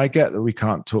I get that we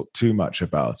can't talk too much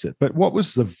about it, but what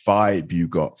was the vibe you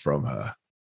got from her?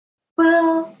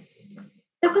 Well,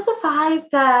 it was a vibe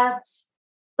that,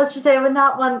 let's just say,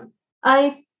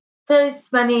 I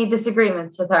faced many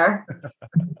disagreements with her.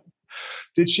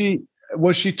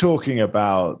 Was she talking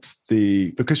about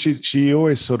because she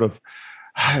always sort of,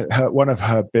 one of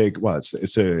her big, well,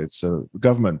 it's a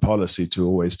government policy to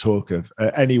always talk of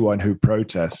anyone who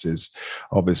protests is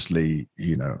obviously,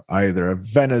 either a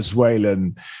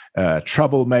Venezuelan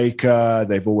troublemaker.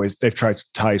 They've tried to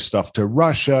tie stuff to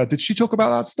Russia. Did she talk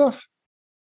about that stuff?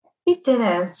 She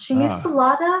didn't. She used a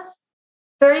lot of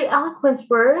very eloquent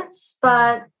words,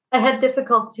 but I had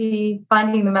difficulty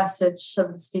finding the message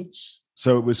of the speech.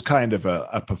 So it was kind of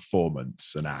a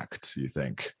performance, an act, you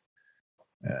think?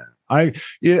 Yeah.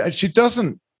 She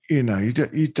doesn't,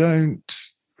 you don't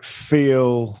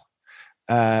feel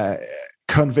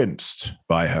convinced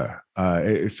by her.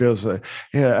 It feels like,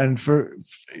 and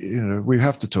we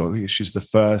have to talk. She's the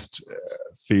first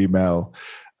female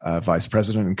vice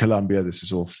president in Colombia. This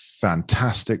is all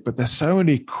fantastic, but there's so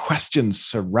many questions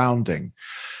surrounding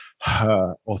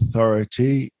her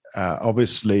authority.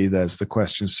 Obviously, there's the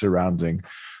questions surrounding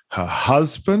her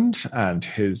husband and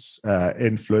his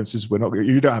influences.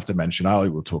 You don't have to mention, I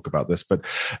will talk about this, but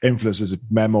influences of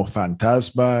Memo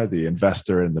Fantasma, the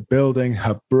investor in the building.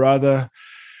 Her brother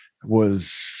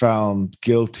was found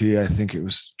guilty. I think it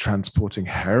was transporting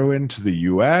heroin to the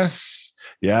US.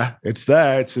 Yeah, it's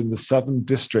there. It's in the Southern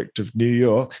District of New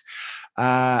York.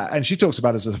 And she talks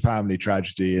about it as a family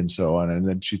tragedy and so on. And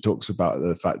then she talks about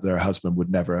the fact that her husband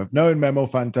would never have known Memo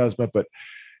Fantasma, but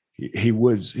he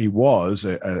was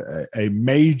a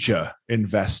major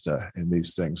investor in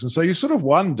these things. And so you sort of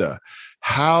wonder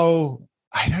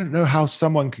I don't know how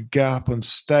someone could get up on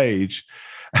stage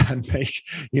and make,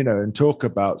 and talk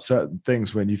about certain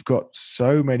things when you've got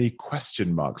so many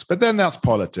question marks. But then that's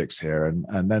politics here,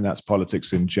 and then that's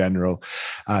politics in general.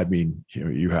 I mean,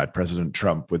 you had President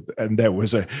Trump and there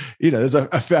was there's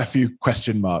a fair few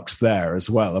question marks there as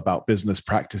well about business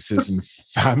practices and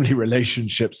family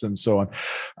relationships and so on.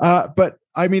 But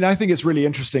I mean, I think it's really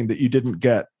interesting that you didn't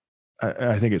get,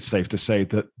 I think it's safe to say,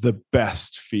 that the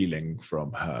best feeling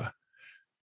from her.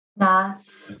 No,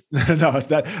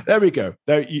 there we go.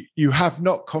 There, you have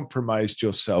not compromised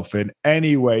yourself in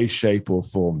any way, shape, or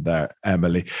form there,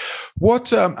 Emily. What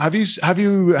have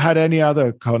you had any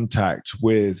other contact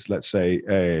with, let's say,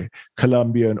 a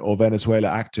Colombian or Venezuela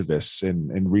activists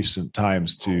in recent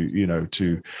times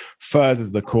to further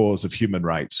the cause of human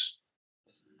rights?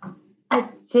 I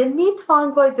did meet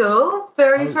Juan Guaido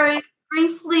very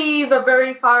briefly, but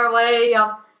very far away.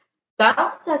 That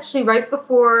was actually right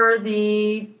before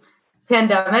the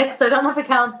pandemic, so I don't know if it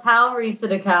counts, how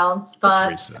recent it counts,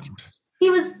 but he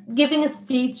was giving a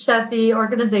speech at the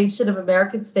Organization of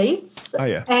American States. Oh,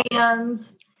 yeah. And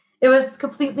it was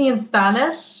completely in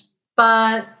Spanish,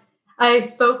 but I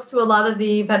spoke to a lot of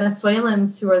the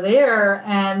Venezuelans who were there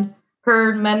and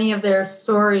heard many of their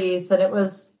stories, and it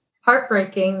was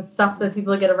heartbreaking, stuff that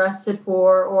people get arrested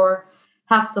for or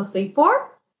have to flee for.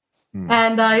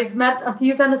 And I met a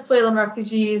few Venezuelan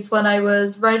refugees when I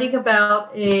was writing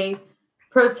about a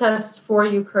protest for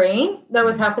Ukraine that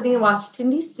was happening in Washington,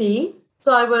 D.C.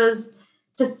 So I was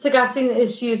discussing the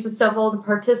issues with several of the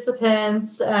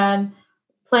participants and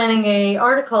planning an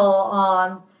article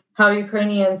on how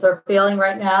Ukrainians are failing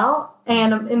right now.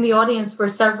 And in the audience were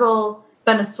several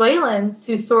Venezuelans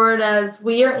who saw it as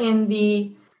we are in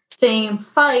the same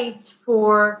fight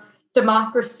for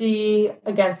democracy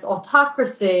against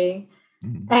autocracy.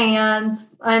 And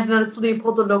I've noticed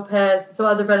Leopoldo Lopez, so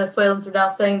other Venezuelans are now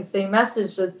saying the same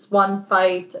message. It's one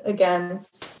fight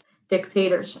against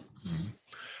dictatorships.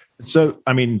 So,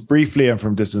 I mean, briefly and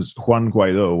from distance, Juan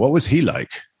Guaido, what was he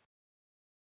like?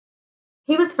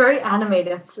 He was very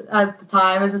animated at the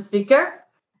time as a speaker.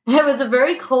 It was a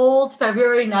very cold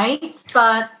February night,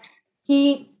 but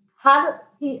he had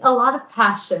a lot of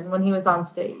passion when he was on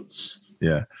stage.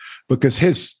 Yeah, because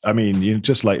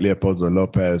just like Leopoldo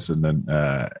Lopez and then,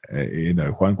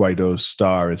 Juan Guaido's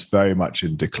star is very much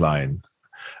in decline.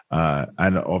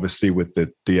 And obviously with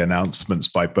the announcements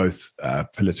by both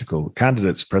political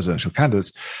candidates, presidential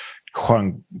candidates,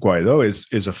 Juan Guaido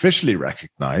is officially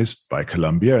recognized by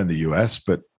Colombia and the US,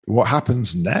 but what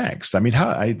happens next? I mean,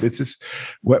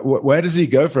 where does he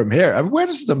go from here? I mean, where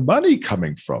does the money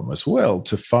coming from as well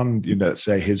to fund, let's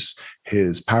say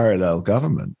his parallel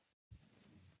government?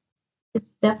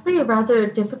 It's definitely a rather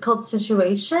difficult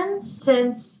situation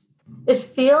since it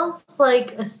feels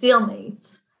like a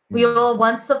stalemate. We all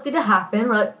want something to happen.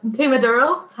 We're like, okay,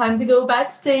 Maduro, time to go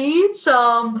backstage.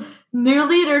 New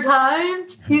leader time,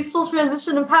 peaceful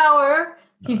transition of power.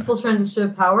 Peaceful transition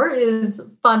of power is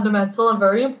fundamental and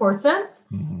very important.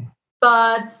 Mm-hmm.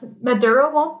 But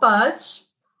Maduro won't budge.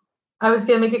 I was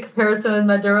going to make a comparison with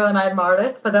Maduro and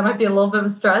Aymara, but that might be a little bit of a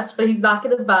stretch, but he's not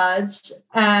going to budge.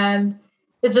 And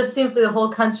it just seems like the whole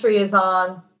country is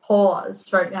on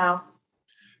pause right now.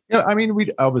 Yeah, I mean,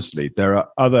 obviously there are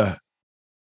other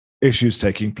issues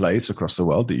taking place across the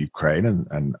world, the Ukraine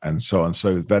and so on.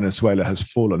 So Venezuela has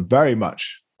fallen very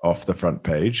much off the front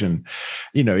page, and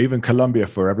even Colombia,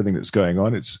 for everything that's going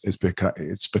on,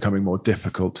 it's becoming more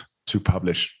difficult to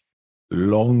publish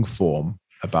long form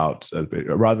about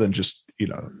rather than just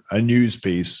a news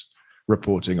piece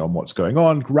reporting on what's going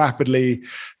on rapidly,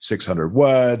 600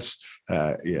 words.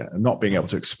 Not being able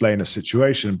to explain a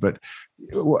situation. But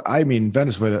I mean,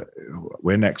 Venezuela,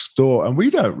 we're next door and we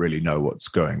don't really know what's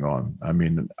going on. I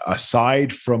mean,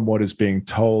 aside from what is being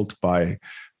told by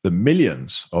the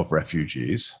millions of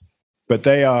refugees, but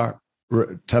they are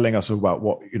telling us about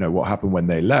what happened when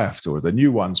they left, or the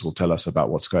new ones will tell us about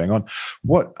what's going on.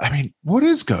 What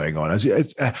is going on?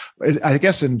 I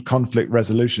guess in conflict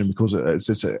resolution, because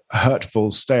it's a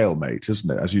hurtful stalemate, isn't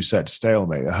it? As you said,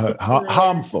 stalemate,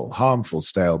 harmful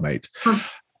stalemate,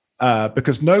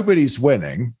 because nobody's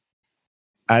winning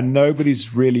and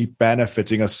nobody's really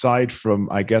benefiting aside from,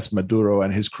 I guess, Maduro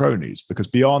and his cronies, because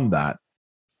beyond that,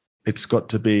 it's got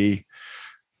to be...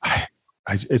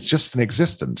 it's just an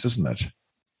existence, isn't it?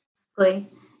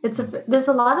 There's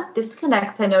a lot of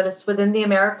disconnect, I noticed, within the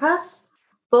Americas,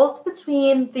 both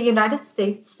between the United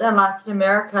States and Latin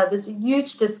America. There's a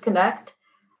huge disconnect.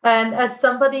 And as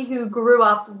somebody who grew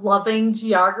up loving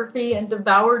geography and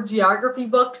devoured geography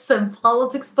books and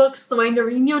politics books the way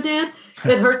Nariño did,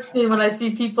 it hurts me when I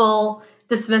see people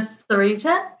dismiss the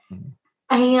region.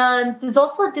 And there's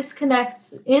also a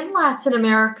disconnect in Latin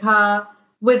America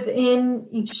within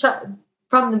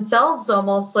from themselves,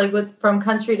 almost like from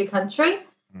country to country.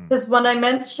 Because when I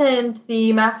mentioned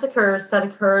the massacres that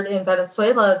occurred in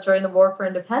Venezuela during the War for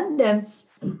Independence,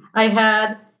 I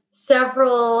had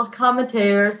several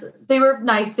commentators. They were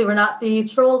nice. They were not the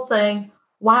trolls saying,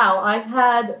 wow, I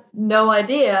had no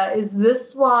idea. Is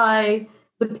this why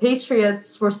the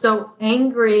patriots were so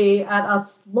angry at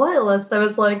us loyalists? I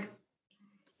was like,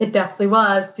 it definitely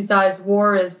was. Besides,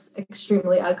 war is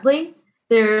extremely ugly.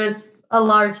 There's a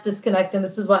large disconnect, and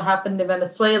this is what happened in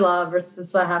Venezuela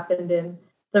versus what happened in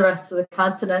the rest of the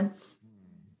continent.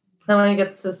 Then when you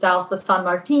get to the south with San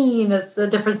Martin, it's a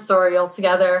different story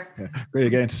altogether. Yeah. You're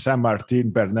getting to San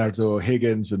Martin, Bernardo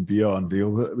Higgins, and beyond.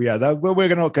 We're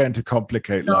not going to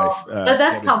complicate life.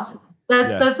 That's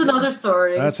another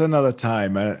story. That's another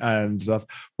time and stuff.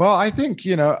 Well, I think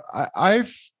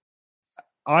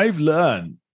I've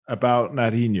learned about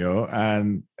Nariño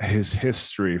and his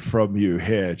history from you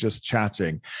here, just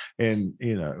chatting in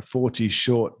 40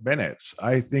 short minutes.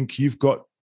 I think you've got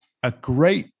a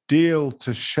great deal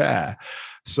to share.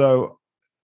 So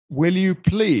will you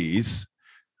please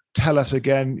tell us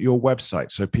again your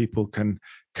website so people can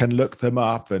look them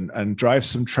up and drive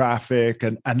some traffic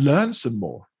and learn some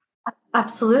more?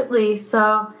 Absolutely.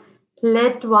 So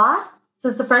les droits, so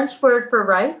it's the French word for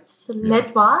rights, les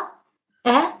droits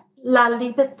et la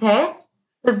liberté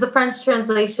is the French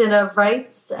translation of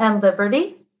rights and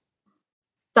liberty.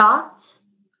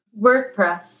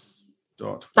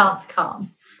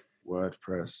 WordPress.com.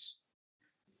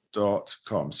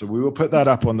 WordPress.com. So we will put that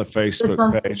up on the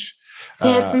Facebook page.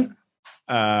 I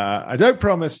don't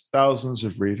promise thousands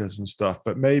of readers and stuff,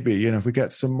 but maybe, if we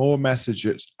get some more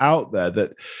messages out there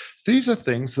that these are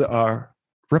things that are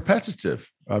repetitive.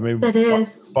 I mean,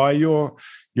 by your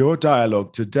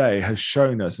dialogue today has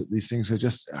shown us that these things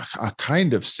are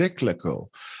kind of cyclical.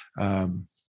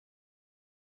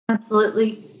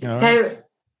 Absolutely.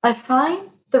 I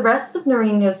find the rest of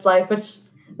Nariño's life, which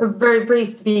very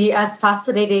brief, to be as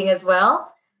fascinating as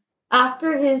well.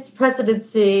 After his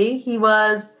presidency, he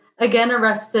was again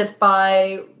arrested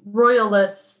by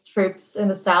royalist troops in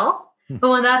the south. But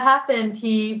when that happened,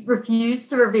 he refused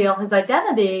to reveal his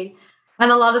identity.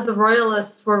 And a lot of the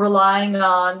royalists were relying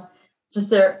on just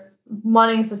their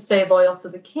wanting to stay loyal to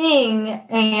the king.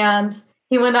 And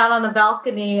he went out on the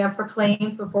balcony and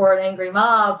proclaimed before an angry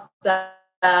mob that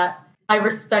I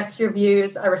respect your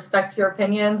views, I respect your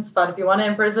opinions, but if you want to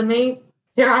imprison me,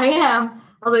 here I am.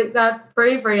 That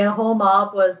bravery, and the whole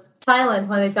mob was silent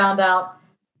when they found out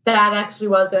that actually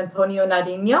was Antonio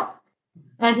Nariño.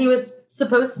 And he was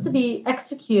supposed to be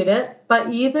executed, but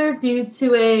either due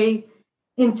to a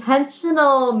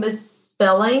intentional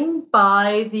misspelling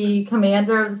by the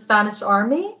commander of the Spanish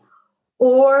army,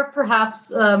 or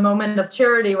perhaps a moment of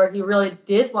charity where he really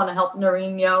did want to help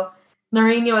Nariño.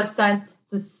 Nariño was sent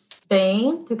to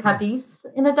Spain, to Cadiz,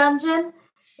 in a dungeon,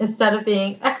 instead of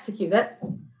being executed.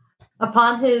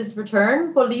 Upon his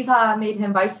return, Bolívar made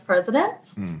him vice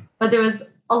president, but there was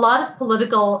a lot of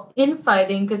political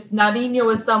infighting because Nariño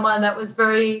was someone that was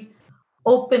very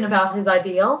open about his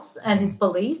ideals and his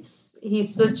beliefs. He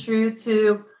stood true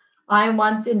to, I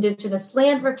want indigenous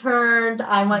land returned,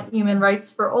 I want human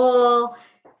rights for all.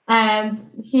 And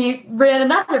he ran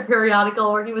another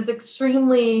periodical where he was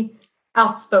extremely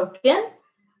outspoken,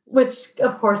 which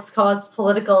of course caused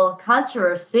political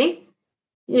controversy.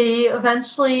 He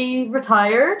eventually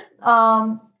retired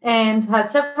and had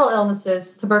several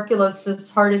illnesses,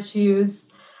 tuberculosis, heart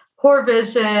issues, poor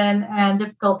vision, and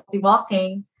difficulty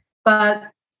walking. But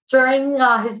during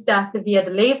his death at Villa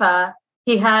de Leyva,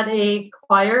 he had a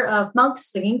choir of monks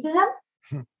singing to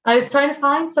him. I was trying to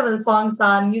find some of the songs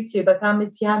on YouTube. I found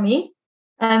Mitiami,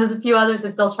 and there's a few others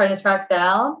I'm still trying to track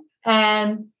down.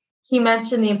 And he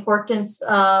mentioned the importance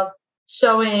of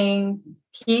showing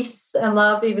peace and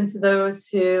love even to those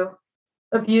who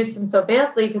abused him so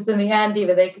badly, because in the end,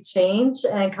 even they could change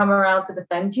and come around to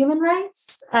defend human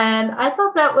rights. And I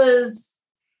thought that was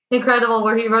incredible,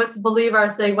 where he wrote to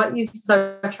Bolívar saying, what use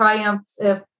are triumphs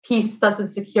if peace doesn't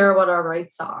secure what our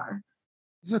rights are?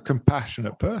 He's a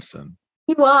compassionate person.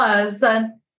 He was.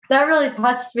 And that really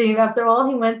touched me after all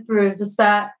he went through, just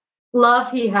that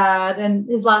love he had. And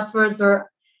his last words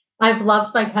were, I've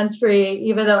loved my country,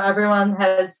 even though everyone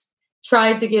has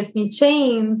tried to give me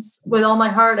chains. With all my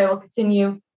heart, I will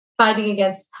continue fighting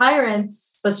against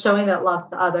tyrants, but showing that love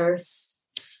to others.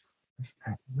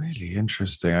 Really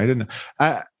interesting. I didn't.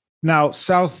 Now,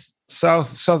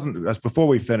 southern. Before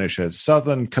we finish it,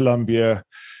 southern Colombia,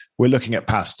 we're looking at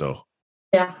Pasto.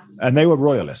 Yeah, and they were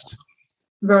royalist.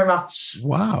 Very much.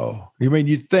 Wow. I mean,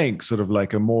 you'd think sort of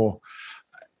like a more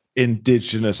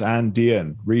indigenous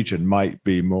Andean region might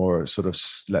be more sort of,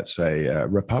 let's say,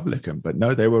 Republican, but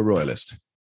no, they were royalist.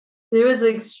 There was an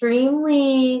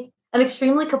extremely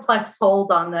complex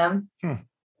hold on them,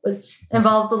 which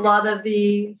involved a lot of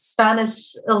the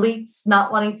Spanish elites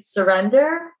not wanting to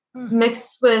surrender,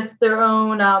 mixed with their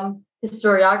own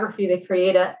historiography they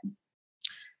created.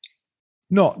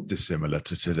 Not dissimilar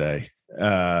to today.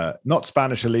 Not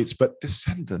Spanish elites, but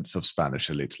descendants of Spanish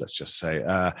elites, let's just say.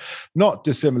 Not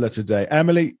dissimilar today.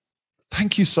 Emily,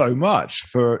 thank you so much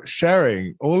for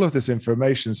sharing all of this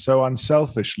information so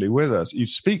unselfishly with us. You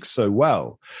speak so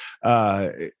well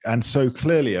and so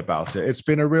clearly about it. It's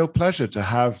been a real pleasure to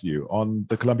have you on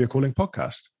the Colombia Calling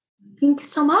podcast. Thank you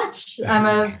so much.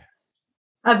 I'm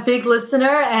a big listener,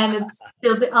 and it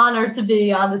feels an honor to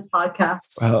be on this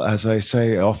podcast. Well, as I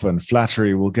say often,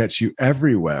 flattery will get you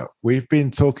everywhere. We've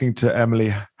been talking to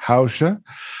Emily Hauscher.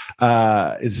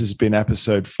 This has been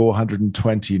episode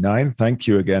 429. Thank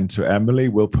you again to Emily.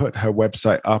 We'll put her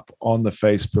website up on the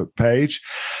Facebook page.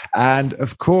 And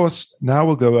of course, now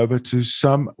we'll go over to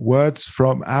some words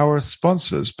from our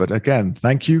sponsors. But again,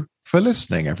 thank you for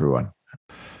listening, everyone.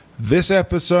 This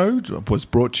episode was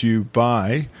brought to you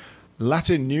by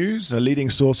Latin News, a leading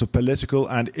source of political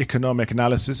and economic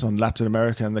analysis on Latin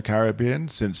America and the Caribbean.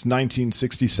 Since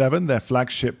 1967, their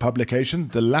flagship publication,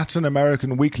 the Latin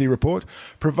American Weekly Report,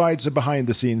 provides a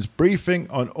behind-the-scenes briefing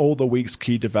on all the week's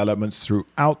key developments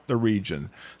throughout the region.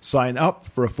 Sign up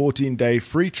for a 14-day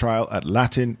free trial at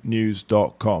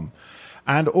latinnews.com.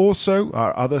 And also,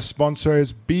 our other sponsor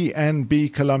is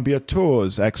BNB Colombia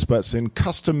Tours, experts in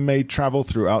custom-made travel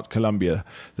throughout Colombia.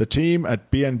 The team at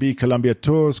BNB Colombia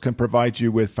Tours can provide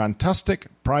you with fantastic,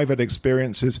 private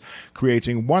experiences,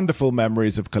 creating wonderful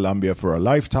memories of Colombia for a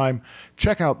lifetime.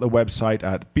 Check out the website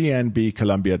at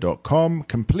bnbcolombia.com,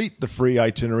 complete the free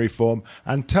itinerary form,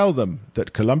 and tell them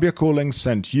that Colombia Calling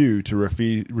sent you to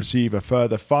receive a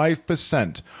further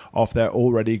 5% off their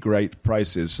already great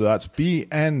prices. So that's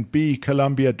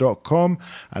bnbcolombia.com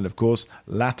and, of course,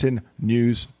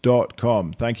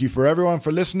 latinnews.com. Thank you for everyone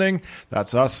for listening.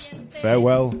 That's us.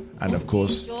 Farewell. And, of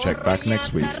course, check back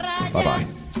next week.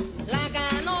 Bye-bye.